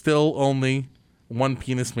 And there's still only one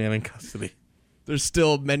penis man in custody. There's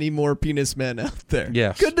still many more penis men out there.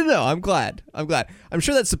 Yes. Good to know. I'm glad. I'm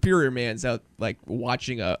sure that Superior Man's out like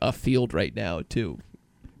watching a field right now too.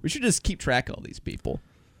 We should just keep track of all these people.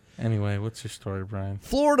 Anyway, what's your story, Brian?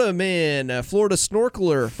 Florida man, Florida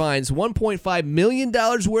snorkeler finds $1.5 million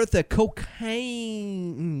worth of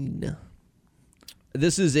cocaine.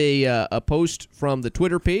 This is a post from the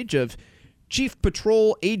Twitter page of Chief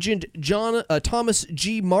Patrol Agent Thomas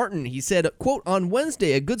G. Martin. He said, quote, on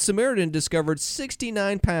Wednesday, a Good Samaritan discovered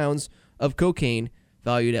 69 pounds of cocaine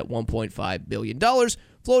valued at $1.5 billion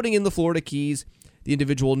floating in the Florida Keys. The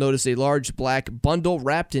individual noticed a large black bundle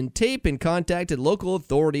wrapped in tape and contacted local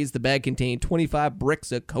authorities. The bag contained 25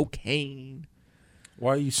 bricks of cocaine.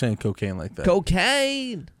 Why are you saying cocaine like that?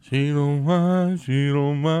 Cocaine. She don't mind.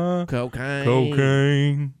 Cocaine.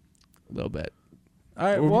 Cocaine. A little bit. All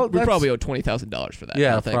right, well, we probably owe $20,000 for that.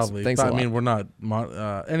 Yeah, no, thanks. probably. Thanks a lot. I mean, we're not.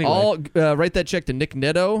 Anyway. I'll write that check to Nick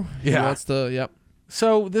Netto. Yeah. That's yep.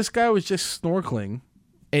 So this guy was just snorkeling.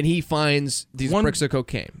 And he finds these bricks of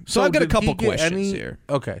cocaine. So I've got a couple questions here.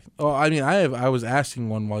 Okay. Well, I mean, I was asking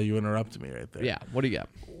one while you interrupted me right there. Yeah. What do you got?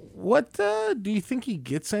 What do you think he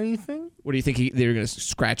gets anything? What do you think they're going to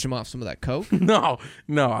scratch him off some of that coke? No.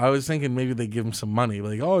 I was thinking maybe they give him some money.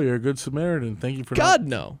 Like, oh, you're a good Samaritan. Thank you for God,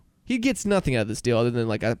 no. He gets nothing out of this deal other than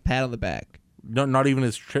like a pat on the back. No, not even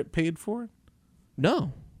his trip paid for?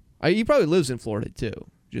 No. He probably lives in Florida too.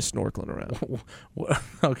 Just snorkeling around.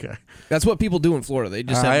 Okay. That's what people do in Florida. They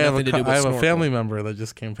just have nothing to do with I have snorkeling. a family member that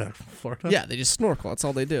just came back from Florida. Yeah, they just snorkel. That's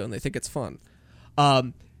all they do, and they think it's fun.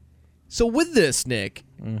 So with this, Nick,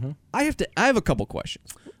 I have a couple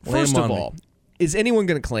questions. First of all, is anyone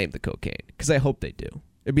going to claim the cocaine? Because I hope they do.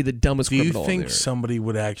 It'd be the dumbest criminal. Do you think somebody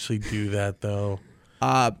would actually do that, though?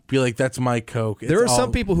 Be like, that's my coke. There are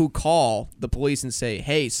some people who call the police and say,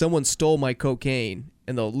 hey, someone stole my cocaine.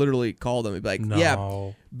 And they'll literally call them and be like,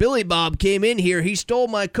 yeah, Billy Bob came in here. He stole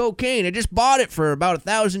my cocaine. I just bought it for about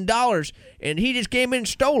 $1,000, and he just came in and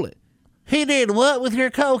stole it. He did what with your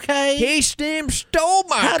cocaine? He stole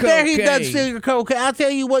my cocaine. How dare he done steal your cocaine? I'll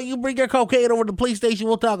tell you what, you bring your cocaine over to the police station,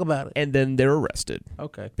 we'll talk about it. And then they're arrested.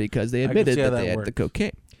 Okay. Because they admitted that they had the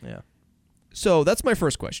cocaine. Yeah. So that's my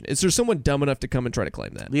first question. Is there someone dumb enough to come and try to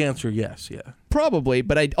claim that? The answer, yes, yeah. Probably,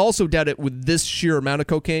 but I also doubt it with this sheer amount of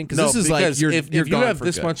cocaine. Because this is like, if you have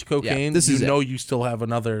this much cocaine, you still have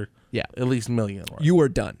another at least million. Right? You are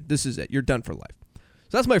done. This is it. You're done for life.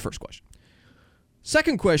 So that's my first question.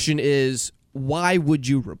 Second question is, why would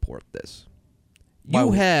you report this?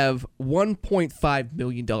 You have $1.5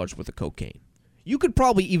 million worth of cocaine. you could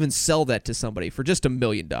probably even sell that to somebody for just $1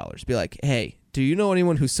 million. Be like, hey, do you know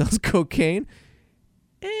anyone who sells cocaine?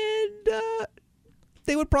 And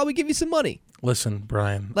they would probably give you some money. Listen,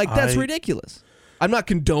 Brian. Like, that's ridiculous. I'm not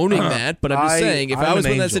condoning that, but I'm just saying, if I was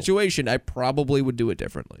in that situation, I probably would do it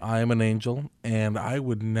differently. I am an angel, and I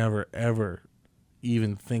would never, ever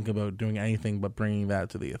even think about doing anything but bringing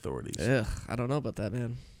that to the authorities. Ugh, I don't know about that,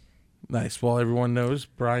 man. Nice. Well, everyone knows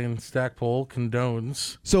Brian Stackpole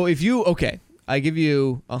condones. So if you, I give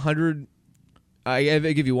you I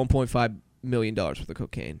give you $1.5 million worth of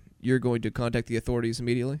cocaine. You're going to contact the authorities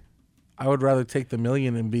immediately? I would rather take the $1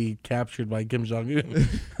 million and be captured by Kim Jong-un.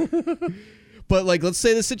 But like, let's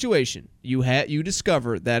say the situation you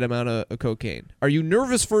discover that amount of cocaine. Are you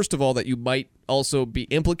nervous, first of all, that you might also be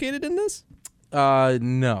implicated in this?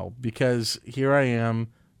 No, because here I am,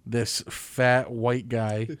 this fat white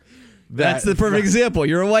guy. That's the perfect example.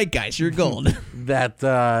 You're a white guy, so you're gold. That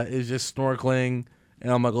is just snorkeling.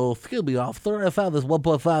 And I'm like, oh, excuse me, officer, I found this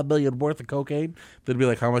 $1.5 million worth of cocaine. They'd be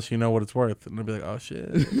like, how much do you know what it's worth? And I'd be like, oh, shit.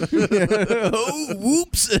 Oh,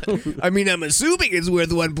 whoops. I mean, I'm assuming it's worth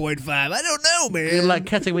 1.5. I don't know, man. You're like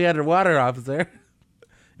catching me underwater, officer.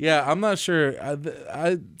 Yeah, I'm not sure.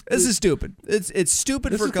 This is stupid. It's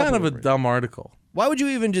stupid for a couple This is kind of a reasons. dumb article. Why would you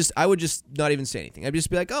even I would just not even say anything. I'd just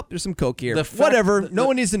be like, oh, there's some coke here. Whatever. No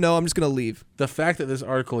one needs to know. I'm just going to leave. The fact that this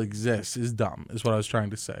article exists is dumb, is what I was trying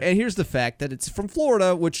to say. And here's the fact that it's from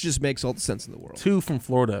Florida, which just makes all the sense in the world. 2 from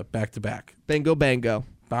Florida, back to back. Bango, bango.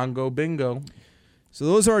 Bongo, bingo. So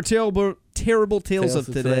those are our terrible tales of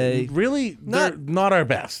today. Really, they're not our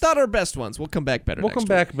best. Not our best ones. We'll come back better We'll come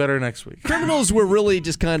back better next week. Criminals were really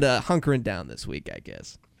just kind of hunkering down this week, I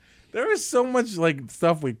guess. There was so much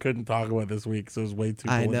stuff we couldn't talk about this week, so it was way too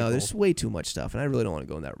political. I know, there's way too much stuff, and I really don't want to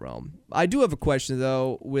go in that realm. I do have a question,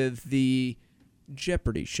 though, with the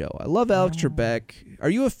Jeopardy show. I love Alex Trebek. Are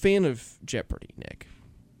you a fan of Jeopardy, Nick?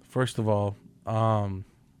 First of all,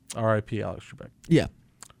 R.I.P. Alex Trebek. Yeah.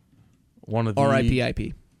 One of the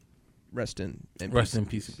R.I.P.I.P. Rest in peace and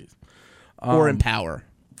peace. Or in power.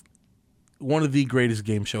 One of the greatest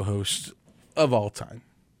game show hosts of all time.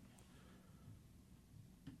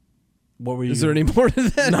 What were you? Is there any more to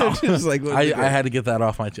that? No, Just like, I had to get that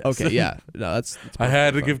off my chest. Okay, yeah, no, that's I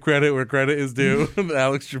had to give credit where credit is due.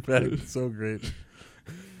 Alex Trebek, so great.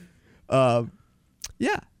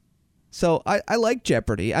 Yeah. So I like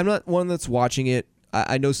Jeopardy. I'm not one that's watching it.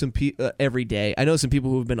 I know some every day. I know some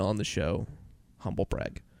people who have been on the show. Humble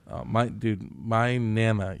brag. My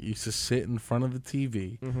Nana used to sit in front of the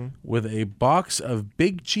TV with a box of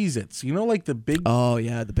big Cheez-Its. You know, like the big... Oh,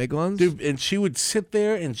 yeah, the big ones? Dude, and she would sit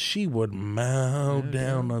there and she would mow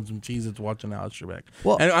down on some Cheez-Its watching Alex Trebek.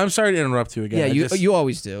 Well, and I'm sorry to interrupt you again. Yeah, you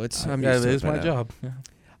always do. It is my job.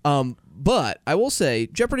 Yeah. But I will say,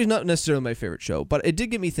 Jeopardy's not necessarily my favorite show, but it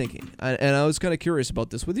did get me thinking. And I was kind of curious about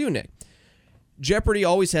this with you, Nick. Jeopardy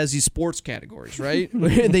always has these sports categories, right?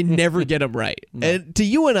 And they never get them right. No. And to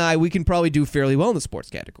you and I, we can probably do fairly well in the sports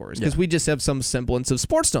categories because we just have some semblance of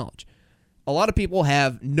sports knowledge. A lot of people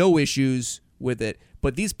have no issues with it,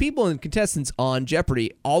 but these people and contestants on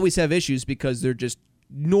Jeopardy always have issues because they're just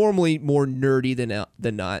normally more nerdy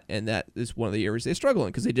than not, and that is one of the areas they struggle in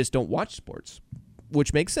because they just don't watch sports,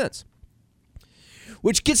 which makes sense.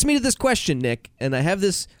 Which gets me to this question, Nick, and I have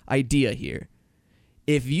this idea here.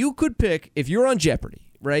 If you could pick, if you're on Jeopardy,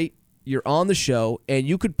 right? You're on the show, and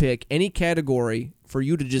you could pick any category for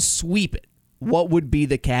you to just sweep it. What would be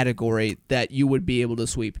the category that you would be able to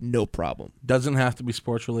sweep? No problem. Doesn't have to be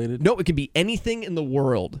sports related. No, it could be anything in the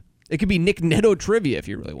world. It could be Nick Netto trivia if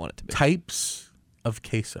you really want it to be. Types of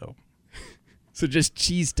queso. So just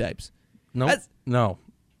cheese types. No.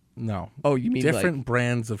 Oh, you mean different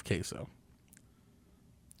brands of queso.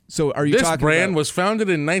 So are you talking about... This brand was founded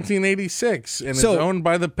in 1986 and is owned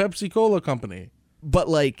by the Pepsi-Cola company. But,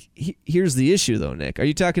 here's the issue, though, Nick. Are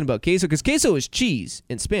you talking about queso? Because queso is cheese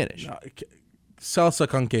in Spanish. No, salsa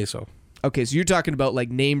con queso. Okay, so you're talking about,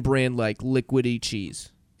 name brand, liquidy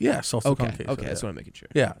cheese. Yeah, salsa con queso. Okay, that's what I'm making sure.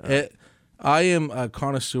 Yeah. I am a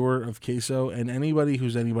connoisseur of queso, and anybody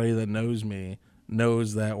that knows me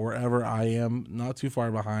knows that wherever I am, not too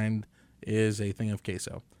far behind, is a thing of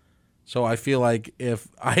queso. So I feel like if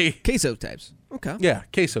I... Queso types. Okay. Yeah,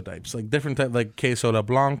 queso types. Different types, like queso de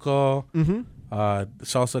blanco,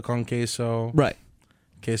 salsa con queso. Right.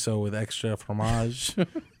 Queso with extra fromage.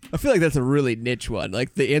 I feel like that's a really niche one.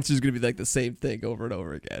 The answer is going to be the same thing over and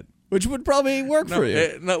over again, which would probably work for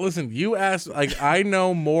you. No, listen, you asked, I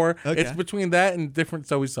know more. Okay. It's between that and different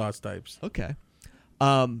soy sauce types. Okay.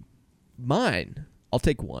 Mine, I'll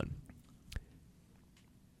take one.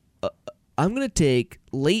 I'm going to take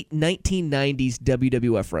late 1990s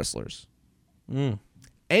WWF wrestlers.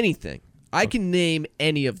 Anything. I can name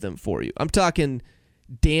any of them for you. I'm talking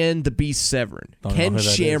Dan the Beast Severn, Don't know Ken who that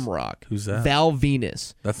is. Shamrock, Who's that? Val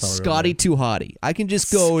Venus, That's not a real Scotty name. Too Hottie. I can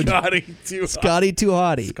just go Scotty too. Scotty Too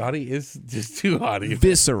Hottie, Scotty is just too hotty.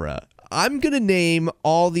 Viscera. I'm going to name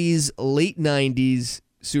all these late 90s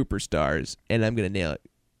superstars, and I'm going to nail it.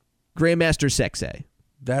 Grandmaster Sexay.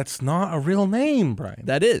 That's not a real name, Brian.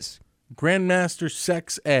 That is. Grandmaster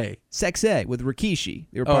Sex A. Sexay with Rikishi.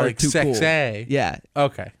 They were Oh, part like of Too Sex Cool. A. Yeah.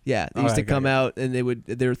 Okay. Yeah. They All used to right, got come it. out, and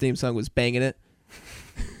their theme song was Banging It.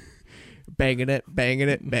 Banging it, banging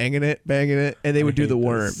it, banging it, banging it, and they would do hate the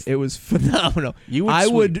worm. this. It was phenomenal. You would I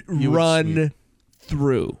sweep. would You would run sweep.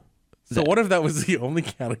 through. So what if that was the only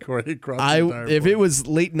category across the entire If board? it was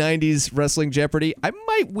late '90s wrestling Jeopardy, I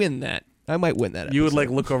might win that. You would episode. like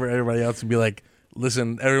look over at everybody else and be like,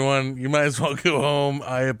 "Listen, everyone, you might as well go home.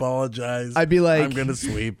 I apologize. I'd be like- I'm gonna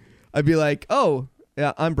sweep." I'd be like, "Oh,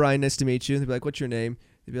 yeah, I'm Brian. Nice to meet you." They'd be like, "What's your name?"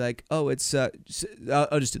 They'd be like, "Oh, it's I'll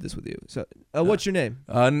just do this with you. So, what's your name?"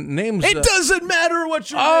 Names. It doesn't matter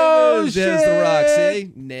what your Oh, name is. There's the rock. shit.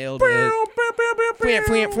 See, nailed it. Fwamp,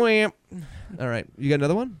 fwamp, fwamp. All right, you got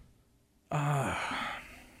another one? Or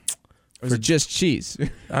is it just cheese?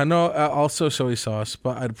 I know. Also soy sauce,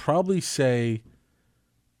 but I'd probably say,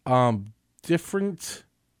 different,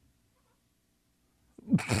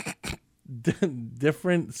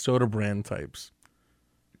 different soda brand types.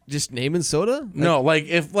 Just naming soda? No,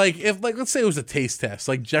 if let's say it was a taste test,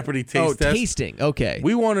 like Jeopardy taste Oh, test. tasting. Okay.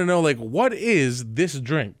 We want to know like what is this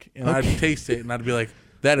drink, and I'd taste it, and I'd be like,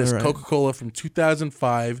 that is All right. Coca-Cola from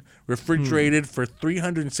 2005, refrigerated for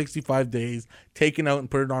 365 days, taken out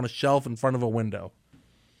and put it on a shelf in front of a window.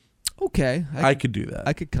 Okay. I could do that.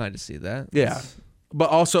 I could kind of see that. Yeah. But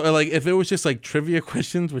also, like, if it was just like trivia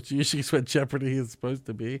questions, which usually is what Jeopardy is supposed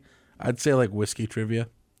to be, I'd say like whiskey trivia.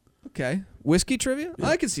 Okay. Whiskey trivia?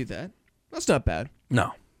 I can see that. That's not bad.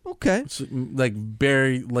 No. Okay. So, like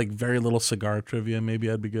very little cigar trivia, maybe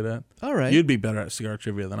I'd be good at. All right. You'd be better at cigar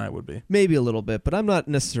trivia than I would be. Maybe a little bit, but I'm not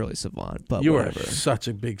necessarily savant. But You whatever. are such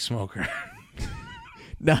a big smoker.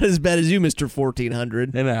 Not as bad as you, Mr.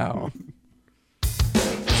 1400. You know.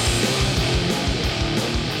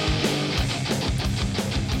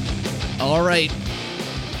 All right.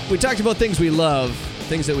 We talked about things we love,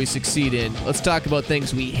 things that we succeed in. Let's talk about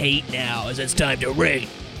things we hate now, as it's time to rate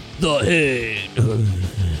the hate.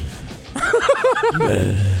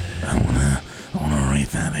 I want to rate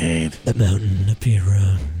that hate. The mountain appear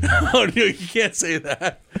on. Oh, no, you can't say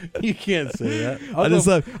that. You can't say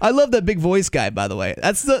that. I love that big voice guy, by the way.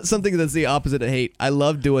 That's something that's the opposite of hate. I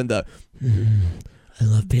love doing the. I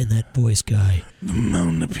love being that voice guy. The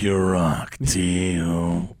mountain of pure rock,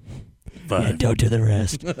 Tio. Yeah, don't do the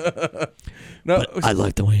rest. No, I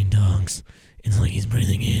like the way he talks. It's like he's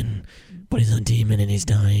breathing in, but he's a demon and he's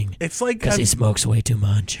dying it's like because he smokes way too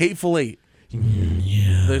much. Hateful Eight.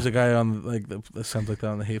 Yeah. There's a guy on like that sounds like that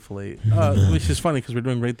on the Hateful Eight, which is funny because we're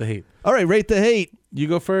doing Rate the Hate. All right, rate the hate. You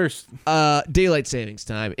go first. Daylight savings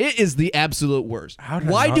time. It is the absolute worst. How did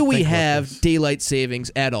I Why not do we think about have this? daylight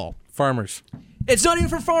savings at all? Farmers. It's not even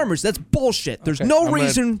for farmers. That's bullshit. There's Okay, no I'm gonna-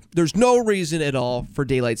 reason. There's no reason at all for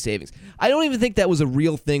daylight savings. I don't even think that was a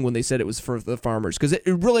real thing when they said it was for the farmers because it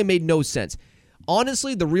really made no sense.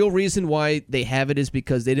 Honestly, the real reason why they have it is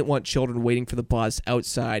because they didn't want children waiting for the bus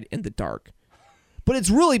outside in the dark. But it's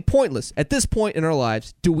really pointless. At this point in our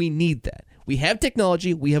lives, do we need that? We have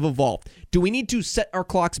technology. We have evolved. Do we need to set our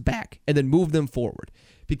clocks back and then move them forward?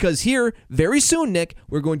 Because here, very soon, Nick,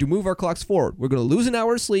 we're going to move our clocks forward. We're going to lose an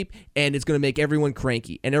hour of sleep, and it's going to make everyone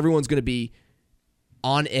cranky. And everyone's going to be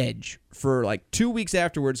on edge for like 2 weeks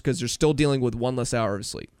afterwards because they're still dealing with one less hour of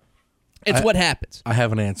sleep. It's what happens. I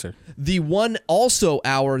have an answer. The one also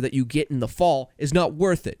hour that you get in the fall is not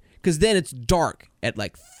worth it because then it's dark at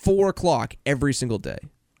like 4 o'clock every single day.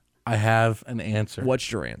 I have an answer. What's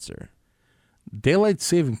your answer? Daylight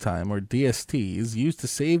saving time, or DST, is used to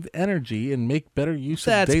save energy and make better use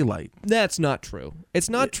of daylight. That's not true. It's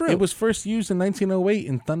not true. It was first used in 1908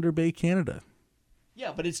 in Thunder Bay, Canada.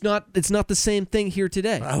 Yeah, but it's not the same thing here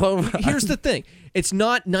today. love- Here's the thing. It's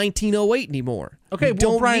not 1908 anymore. Okay, you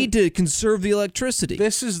well, don't Brian, need to conserve the electricity.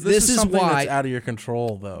 This is something why. that's out of your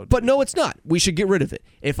control, though. But no, it's not. We should get rid of it.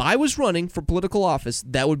 If I was running for political office,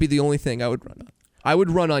 that would be the only thing I would run on. I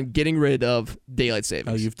would run on getting rid of daylight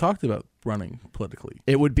savings. Oh, you've talked about running politically.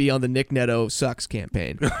 It would be on the Nick Netto sucks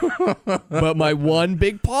campaign. But my one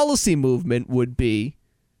big policy movement would be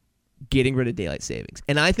getting rid of daylight savings.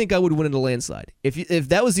 And I think I would win in a landslide. If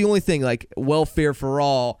that was the only thing, like welfare for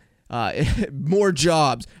all, more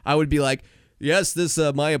jobs, I would be like, yes, this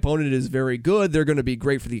my opponent is very good. They're going to be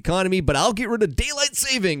great for the economy, but I'll get rid of daylight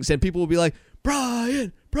savings. And people will be like,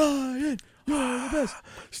 Brian. You're the best.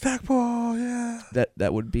 Stackpole, yeah.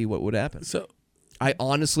 That would be what would happen. So I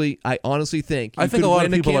honestly think I think a lot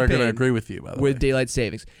of people are going to campaign agree with you, by the way. with daylight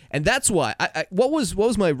savings, and that's why. What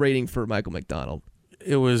was my rating for Michael McDonald?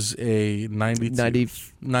 It was a 92.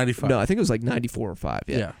 95. No, I think it was like 94 or 5.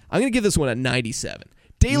 Yeah. I'm going to give this one a 97.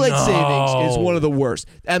 Daylight savings is one of the worst.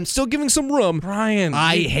 I'm still giving some room. Brian,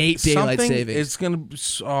 I hate daylight savings. It's going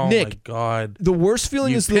to... Oh, Nick, my God. The worst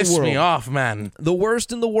feeling You is in the pissed world. me off, man. The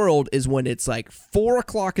worst in the world is when it's like 4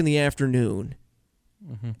 o'clock in the afternoon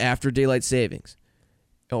after daylight savings.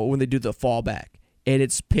 Oh, when they do the fallback. And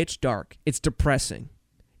it's pitch dark. It's depressing.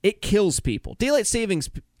 It kills people. Daylight savings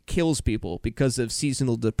kills people because of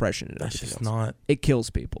seasonal depression and That's everything just else. not... It kills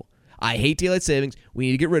people. I hate daylight savings. We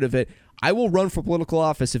need to get rid of it. I will run for political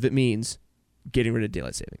office if it means getting rid of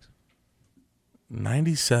daylight savings.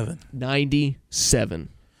 97. 97.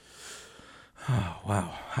 Oh,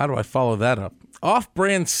 wow. How do I follow that up?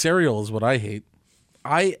 Off-brand cereal is what I hate.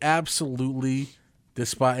 I absolutely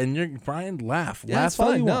despise... And Brian, laugh. Yeah, laugh that's all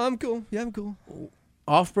fine. you No, want. I'm cool. Yeah, I'm cool.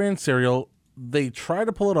 Off-brand cereal, they try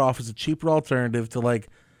to pull it off as a cheaper alternative to like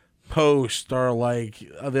Post or like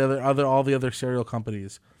all the other cereal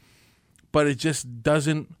companies, but it just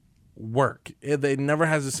doesn't work. It never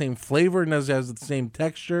has the same flavor, never has the same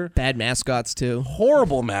texture. Bad mascots, too.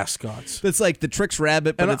 Horrible mascots. It's like the Trix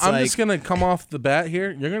Rabbit, but And it's I'm like... just gonna come off the bat here.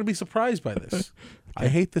 You're gonna be surprised by this. I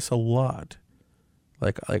hate this a lot.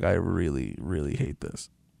 Like I really, really hate this.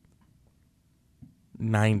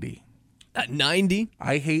 90. 90?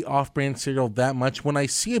 I hate off-brand cereal that much. When I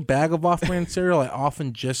see a bag of off-brand cereal, I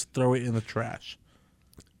often just throw it in the trash.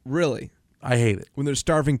 Really? I hate it. When there's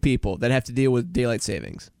starving people that have to deal with daylight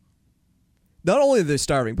savings. Not only are they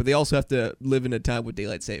starving, but they also have to live in a time with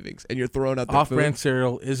daylight savings, and you're throwing out their Off-brand food.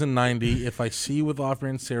 cereal is a 90. If I see you with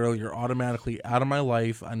off-brand cereal, you're automatically out of my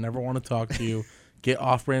life. I never want to talk to you. Get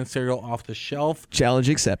off-brand cereal off the shelf. Challenge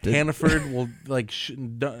accepted. Hannaford will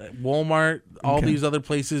Walmart, all these other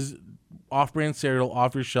places. Off-brand cereal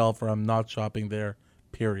off your shelf, or I'm not shopping there.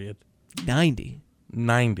 Period. 90.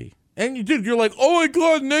 90. And you're like, oh my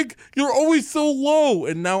God, Nick, you're always so low.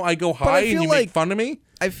 And now I go high and you make fun of me.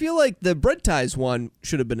 I feel like the bread ties one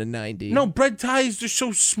should have been a 90. No, bread ties are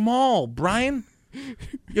so small, Brian.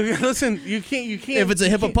 Listen, you can't. If it's a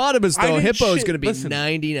hippopotamus, I though, didn't hippo is shit. going to be Listen,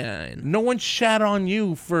 99. No one shat on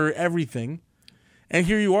you for everything. And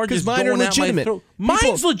here you are just mine are going at my legitimate. throat.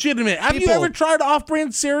 Mine's legitimate. Have you people- ever tried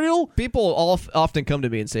off-brand cereal? People often come to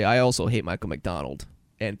me and say, I also hate Michael McDonald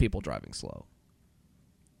and people driving slow.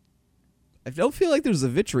 I don't feel like there's a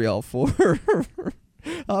vitriol for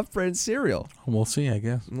off-brand cereal. We'll see, I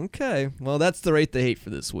guess. Okay, well, that's the rate they hate for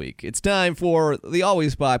this week. It's time for the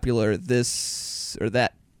always popular this or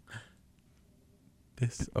that.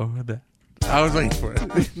 This or that. I was waiting for it.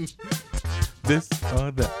 This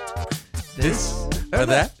or that. This or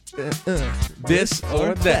that. This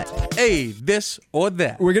or that. Hey, this or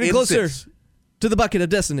that. We're getting closer Insist. to the bucket of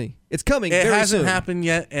destiny. It's coming It very hasn't soon. happened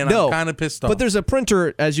yet, and No, I'm kind of pissed off. But there's a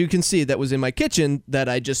printer, as you can see, that was in my kitchen that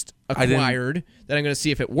I just acquired, that I'm going to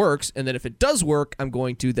see if it works, and then if it does work, I'm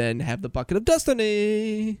going to then have the bucket of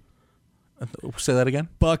destiny. Say that again.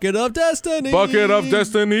 Bucket of destiny. Bucket of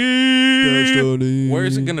destiny. Destiny. Where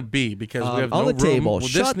is it going to be? Because we have on no the room. table. Well,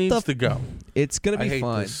 Shut this needs the to go. It's going to I be hate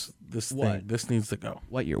fine. this What? thing. This needs to go.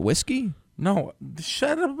 What, your whiskey? No,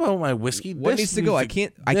 shut up about my whiskey. What This needs to go? I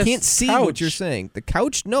can't this see what couch. you're saying. The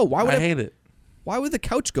couch? No, why would I hate it. Why would the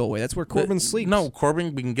couch go away? That's where Corbin sleeps. No,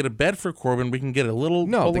 Corbin, we can get a bed for Corbin. We can get a little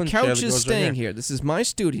No, the Poland chair couch that is goes right staying here. here. This is my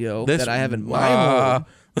studio This- that I have in my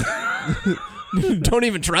home. Don't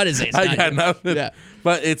even try to say it's I not got here. nothing. Yeah.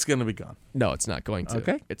 But it's going to be gone. No, it's not going to.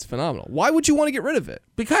 Okay. It's phenomenal. Why would you want to get rid of it?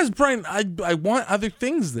 Because, Brian, I want other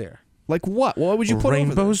things there. Like what? What would you put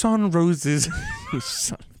Rainbows on roses. over there? You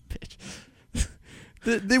son of a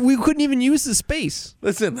bitch. We couldn't even use the space.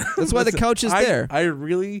 Listen. That's why the couch is there. I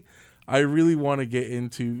really want to get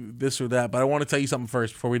into this or that, but I want to tell you something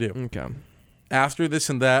first before we do. Okay. After this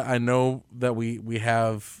and that, I know that we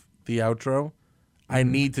have the outro. I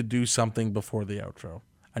need to do something before the outro.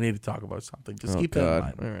 I need to talk about something. Just keep that in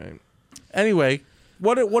mind. All right. Anyway,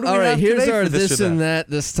 what do we All right, have here's today our for this or and that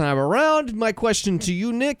this time around. My question to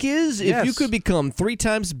you, Nick, is if you Yes. could become 3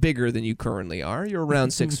 times bigger than you currently are, you're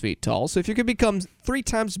around 6 feet tall, so if you could become 3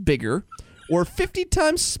 times bigger or 50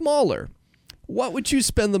 times smaller, what would you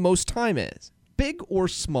spend the most time as? Big or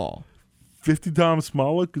small? 50 times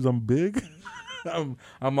smaller because I'm big?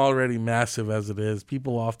 I'm already massive as it is.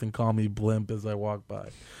 People often call me blimp as I walk by.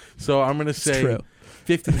 So I'm going to say true.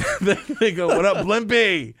 50. They go, what up,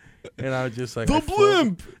 Blimpy? And I was just like, The I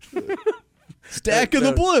float. Stacking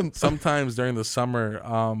the blimp. Sometimes during the summer,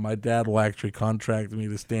 my dad will actually contract me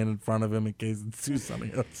to stand in front of him in case it's too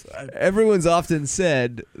sunny outside. Everyone's often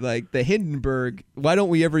said, like, the Hindenburg, why don't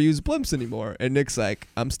we ever use blimps anymore? And Nick's like,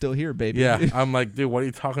 I'm still here, baby. Yeah, I'm like, dude, what are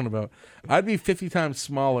you talking about? I'd be 50 times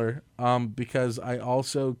smaller because I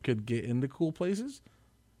also could get into cool places.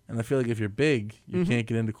 And I feel like if you're big, you can't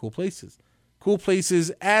get into cool places. Cool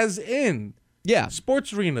places as in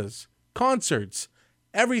sports arenas, concerts,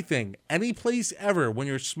 everything, any place ever. When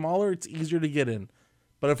you're smaller, it's easier to get in.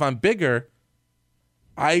 But if I'm bigger,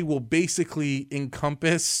 I will basically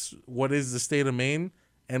encompass what is the state of Maine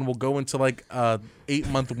and will go into like a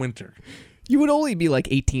 8-month winter. You would only be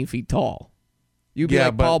like 18 feet tall. You'd be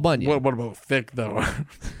like Paul Bunyan. What about thick, though?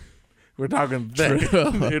 We're talking thick.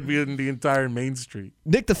 It'd be in the entire Main Street.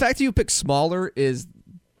 Nick, the fact that you pick smaller is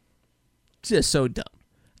just so dumb.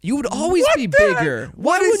 You would always be bigger.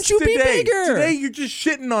 Why wouldn't you be bigger? Today you're just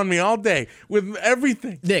shitting on me all day with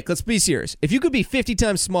everything. Nick, let's be serious. If you could be 50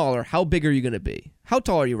 times smaller, how big are you going to be? How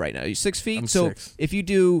tall are you right now? Are you 6 feet? I'm so 6. If you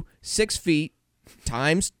do 6 feet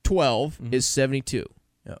times 12 is 72.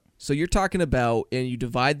 Yep. So you're talking about, and you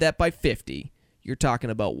divide that by 50, you're talking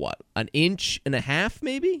about what? An inch and a half,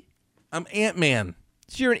 maybe? I'm Ant-Man.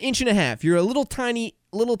 So you're an inch and a half. You're a little tiny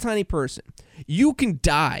person. You can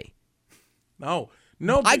die. No,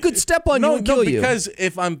 I could step on you and kill you. Because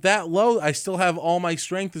if I'm that low, I still have all my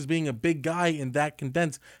strength as being a big guy and that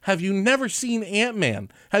condensed. Have you never seen Ant-Man?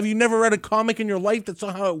 Have you never read a comic in your life that's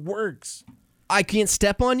not how it works? I can't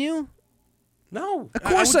step on you? No. Of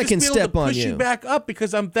course I can step on you. Push you back up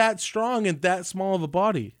because I'm that strong and that small of a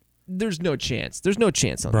body. There's no chance. There's no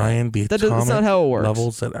chance on Brian, that. That's not how it works.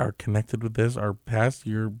 Levels that are connected with this are past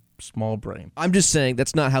your small brain. I'm just saying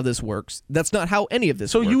that's not how this works. That's not how any of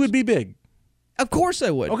this works. So you would be big. Of course I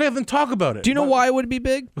would. Okay, then talk about it. Do you know why I would be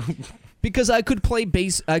big? Because I could play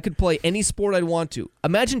any sport I'd want to.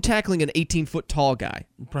 Imagine tackling an 18-foot tall guy.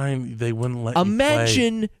 Brian, they wouldn't let you play.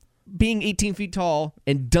 Imagine being 18 feet tall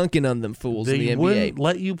and dunking on them fools in the NBA. They wouldn't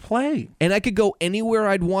let you play. And I could go anywhere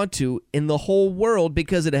I'd want to in the whole world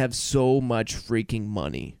because it'd have so much freaking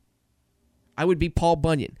money. I would be Paul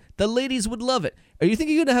Bunyan. The ladies would love it. Are you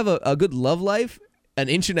thinking you're going to have a good love life? An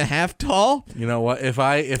inch and a half tall? You know what?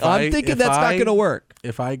 I'm thinking that's not going to work.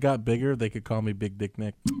 If I got bigger, they could call me Big Dick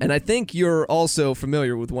Nick. And I think you're also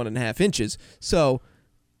familiar with 1.5 inches. So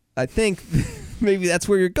I think maybe that's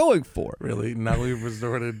where you're going for. Really? Now we've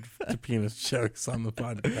resorted to penis jokes on the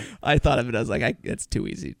podcast. I thought of it. I was like, it's too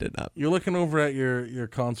easy to not. You're looking over at your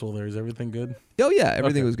console there. Is everything good? Oh, yeah.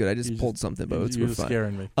 Everything was good. I just pulled something, but it's fun. You're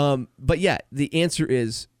scaring me. But yeah, the answer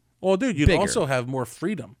is well, dude, you'd bigger. Also have more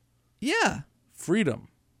freedom. Yeah. Freedom.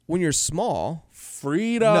 When you're small.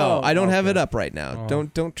 Freedom. No, I don't have it up right now. Oh.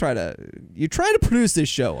 Don't try to. You try to produce this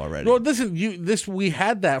show already. Well, listen, we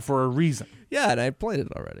had that for a reason. Yeah, and I played it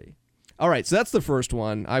already. All right, so that's the first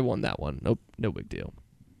one. I won that one. Nope, no big deal.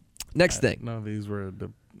 Next thing. None of these were.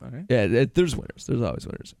 Okay. Yeah, there's winners. There's always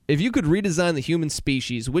winners. If you could redesign the human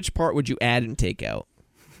species, which part would you add and take out?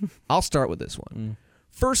 I'll start with this one.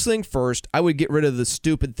 First thing first, I would get rid of the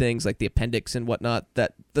stupid things like the appendix and whatnot.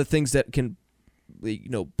 The things that can,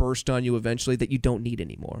 burst on you eventually that you don't need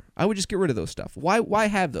anymore. I would just get rid of those stuff. Why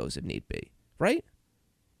have those if need be, right?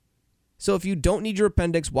 So if you don't need your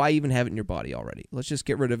appendix, why even have it in your body already? Let's just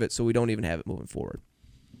get rid of it so we don't even have it moving forward.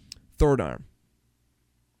 Third arm.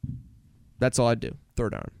 That's all I'd do.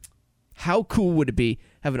 Third arm. How cool would it be?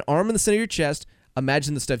 Have an arm in the center of your chest.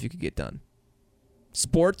 Imagine the stuff you could get done.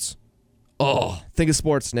 Sports. Oh, think of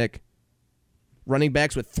sports, Nick. Running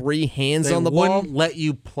backs with 3 hands on the ball. They wouldn't let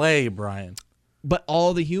you play, Brian. But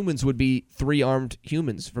all the humans would be 3-armed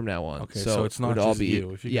humans from now on. Okay, so it's not just you.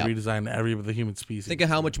 If you could redesign every of the human species. Think of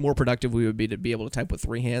how much more productive we would be to be able to type with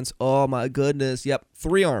 3 hands. Oh, my goodness. Yep,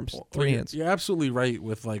 3 arms, 3 hands. You're absolutely right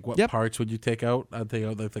with what parts would you take out? I'd take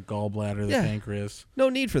out like the gallbladder, the pancreas. No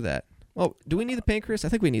need for that. Well, do we need the pancreas? I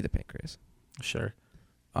think we need the pancreas. Sure.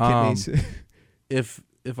 Kidneys.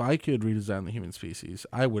 If I could redesign the human species,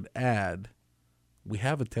 I would add, we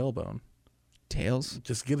have a tailbone. Tails?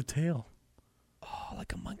 Just get a tail. Oh,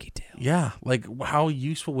 like a monkey tail. Yeah, like how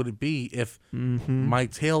useful would it be if my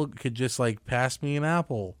tail could just pass me an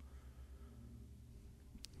apple?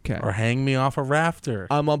 Okay. Or hang me off a rafter.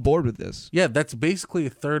 I'm on board with this. Yeah, that's basically a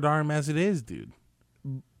third arm as it is, dude.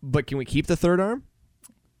 But can we keep the third arm?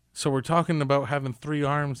 So we're talking about having 3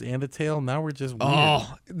 arms and a tail. Now we're just weird.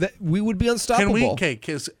 Oh, we would be unstoppable. Can we? Okay,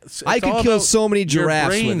 because I could kill so many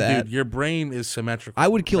giraffes with that. Dude, your brain is symmetrical. I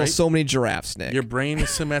would kill so many giraffes, Nick. Your brain is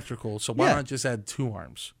symmetrical, so why not just add 2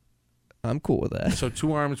 arms? I'm cool with that. So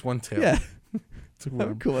 2 arms, 1 tail. Yeah,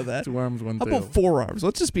 I'm cool with that. 2 arms, 1 tail. How about 4 arms?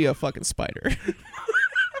 Let's just be a fucking spider.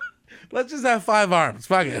 Let's just have 5 arms.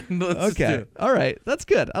 Fuck it. Let's just do Okay. it. All right. That's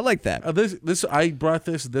good. I like that. I brought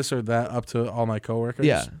this or that up to all my coworkers.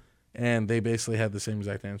 Yeah. And they basically had the same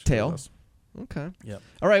exact answer. Tail. as us. Okay. Yep.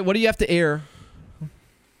 All right. What do you have to air?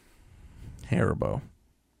 Haribo.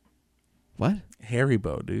 What?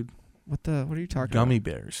 Haribo, dude. What are you talking Gummy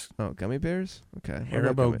bears. about? Oh, gummy bears? Okay. What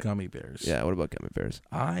about Haribo gummy bears. Yeah, what about gummy bears?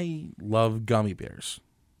 I love gummy bears.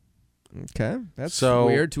 Okay. That's So-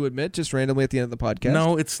 weird to admit just randomly at the end of the podcast.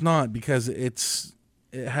 No, it's not because it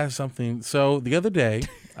has something. So the other day,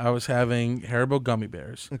 I was having Haribo gummy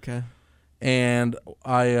bears, Okay. and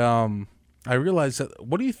I realized that.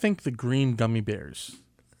 What do you think the green gummy bears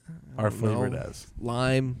are flavored know. as?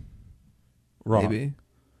 Lime, Wrong. maybe.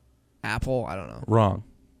 Apple, I don't know. Wrong.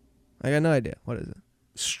 I got no idea. What is it?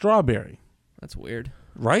 Strawberry. That's weird.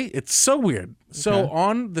 Right? It's so weird. So Okay.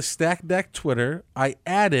 on the Stack Deck Twitter, I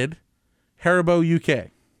added Haribo UK.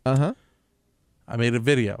 Uh-huh. I made a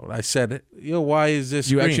video. I said, why is this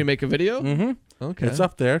Did you green? actually make a video? Mm-hmm. Okay. It's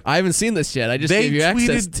up there. I haven't seen this yet. I just gave you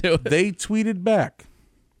access to it. They tweeted back.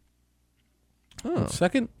 Oh.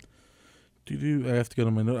 Second. I have to go to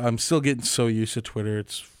my note. I'm still getting so used to Twitter.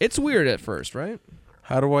 It's weird at first, right?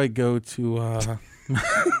 How do I go to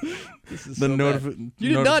This is the so bad. notification?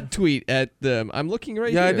 You did not tweet at them. I'm looking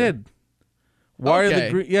right Yeah, here. I did. Why are Okay. the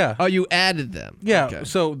green? Yeah. Oh, you added them. Yeah. Okay.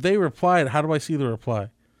 So they replied. How do I see the reply?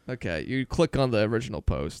 Okay. You click on the original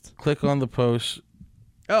post. Click on the post.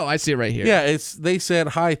 Oh, I see it right here. Yeah, they said,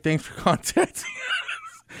 "Hi, thanks for contacting us.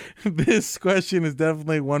 This question is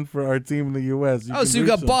definitely one for our team in the U.S." Oh, so you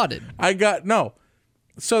got botted. I got no.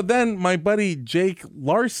 So then my buddy Jake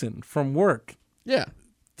Larson from work Yeah.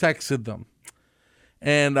 texted them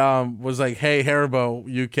and was like, "Hey, Haribo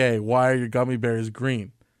UK, why are your gummy bears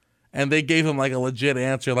green?" And they gave him like a legit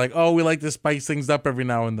answer, like, "Oh, we like to spice things up every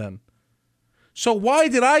now and then." So why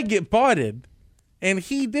did I get botted and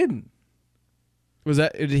he didn't?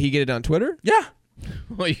 Did he get it on Twitter? Yeah.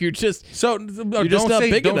 Well, you just So You're just not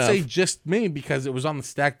big don't enough. say just me because it was on the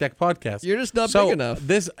Stack Deck podcast. You're just not so big enough.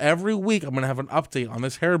 This every week I'm gonna have an update on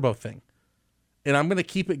this Haribo thing, and I'm gonna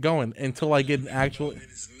keep it going until I get an actual. It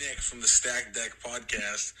is Nick from the Stack Deck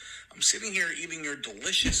podcast. I'm sitting here eating your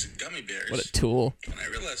delicious gummy bears. what a tool. And I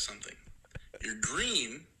realized something. Your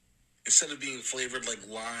green, instead of being flavored like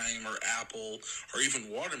lime or apple or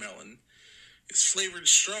even watermelon, is flavored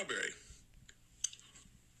strawberry.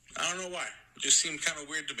 I don't know why. It just seemed kind of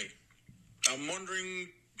weird to me. I'm wondering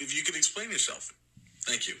if you could explain yourself.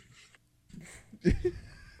 Thank you.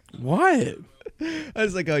 What? I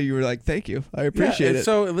was like, oh, you were like, thank you. I appreciate it.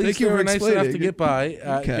 So at least Thank you they for were nice enough explaining. to get by,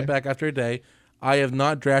 Okay. get back after a day. I have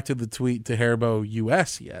not drafted the tweet to Haribo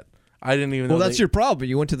US yet. I didn't even know. Well, that's your problem.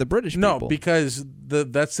 You went to the British No, people. because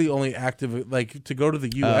that's the only active, like, to go to the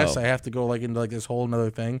U.S., Oh. I have to go, like, into, like, this whole another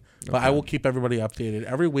thing. But I will keep everybody updated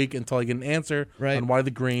every week until I get an answer Right. on why the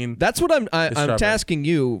green. That's what I'm strawberry. tasking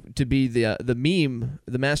you to be the meme,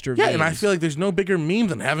 the master of Yeah, memes. and I feel like there's no bigger meme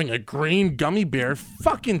than having a green gummy bear.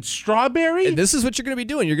 Fucking strawberry? And this is what you're going to be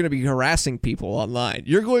doing. You're going to be harassing people online.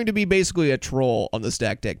 You're going to be basically a troll on the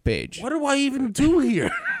Stack Deck page, What do I even do here?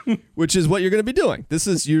 which is what you're going to be doing.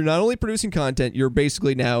 You're not only producing content, you're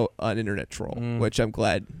basically now an internet troll, which I'm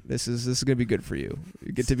glad. This is going to be good for you.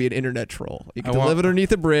 You get to be an internet troll. You get to live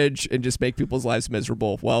underneath a bridge and just make people's lives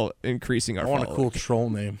miserable while increasing our I want a following. cool troll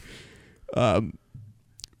name.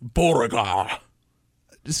 Beauregard.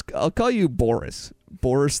 I'll call you Boris.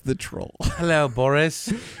 Boris the Troll. Hello,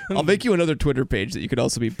 Boris. I'll make you another Twitter page that you could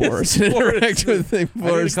also be Boris and interact with I need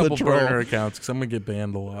Boris a the couple Troll. burner accounts because I'm going to get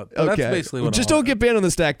banned a lot. But Okay. That's basically Well, what just I don't want. get banned on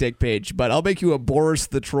the Stack Deck page, but I'll make you a Boris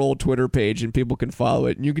the Troll Twitter page and people can follow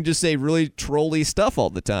it. And you can just say really trolly stuff all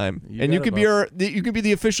the time. You and you got could you could be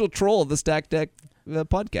the official troll of the Stack Deck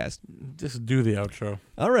podcast. Just do the outro.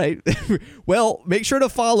 All right. Well, make sure to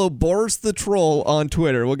follow Boris the Troll on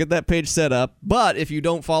Twitter. We'll get that page set up. But if you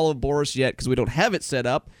don't follow Boris yet, because we don't have it set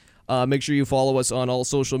up, make sure you follow us on all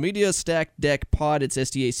social media. Stack Deck Pod. It's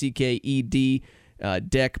STACKED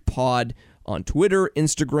Deck Pod on Twitter,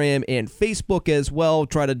 Instagram, and Facebook as well.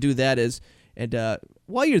 Try to do that and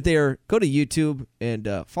while you're there, go to YouTube and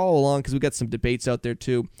follow along because we got some debates out there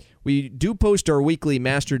too. We do post our weekly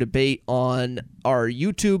master debate on our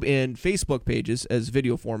YouTube and Facebook pages as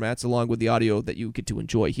video formats, along with the audio that you get to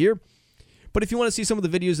enjoy here. But if you want to see some of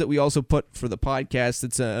the videos that we also put for the podcast,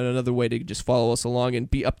 it's another way to just follow us along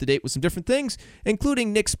and be up to date with some different things,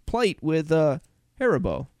 including Nick's plight with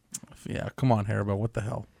Haribo. Yeah, come on, Haribo. What the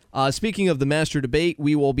hell? Speaking of the master debate,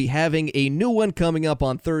 we will be having a new one coming up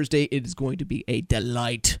on Thursday. It is going to be a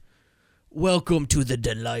delight. Welcome to the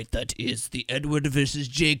delight that is the Edward versus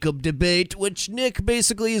Jacob debate, which Nick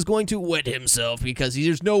basically is going to wet himself because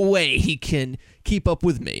there's no way he can keep up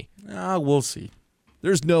with me. We'll see.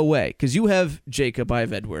 There's no way, because you have Jacob, I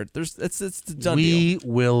have Edward. It's a done deal. We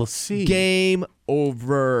will see. Game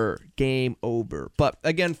over. Game over. But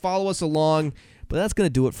again, follow us along. But that's going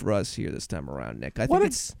to do it for us here this time around, Nick. What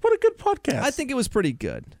a good podcast. I think it was pretty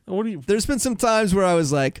good. What do you? There's been some times where I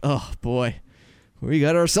was like, oh boy, we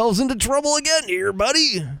got ourselves into trouble again here,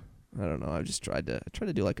 buddy. I don't know. I just tried to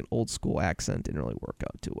do like an old school accent. Didn't really work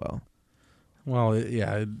out too well. Well,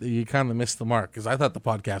 yeah, you kind of missed the mark because I thought the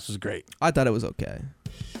podcast was great. I thought it was okay.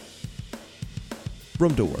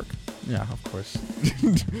 Room to work. Yeah, of course.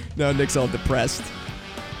 Now Nick's all depressed.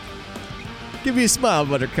 Give me a smile,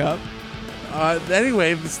 Buttercup.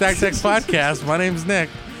 Anyway, the Stack Deck Podcast. My name's Nick.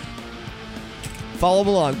 Follow him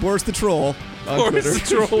along. Boris the Troll on Twitter. Boris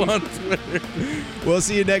the Troll on Twitter. We'll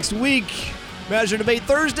see you next week. Measure Debate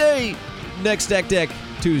Thursday. Next Stack Deck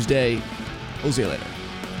Tuesday. We'll see you later.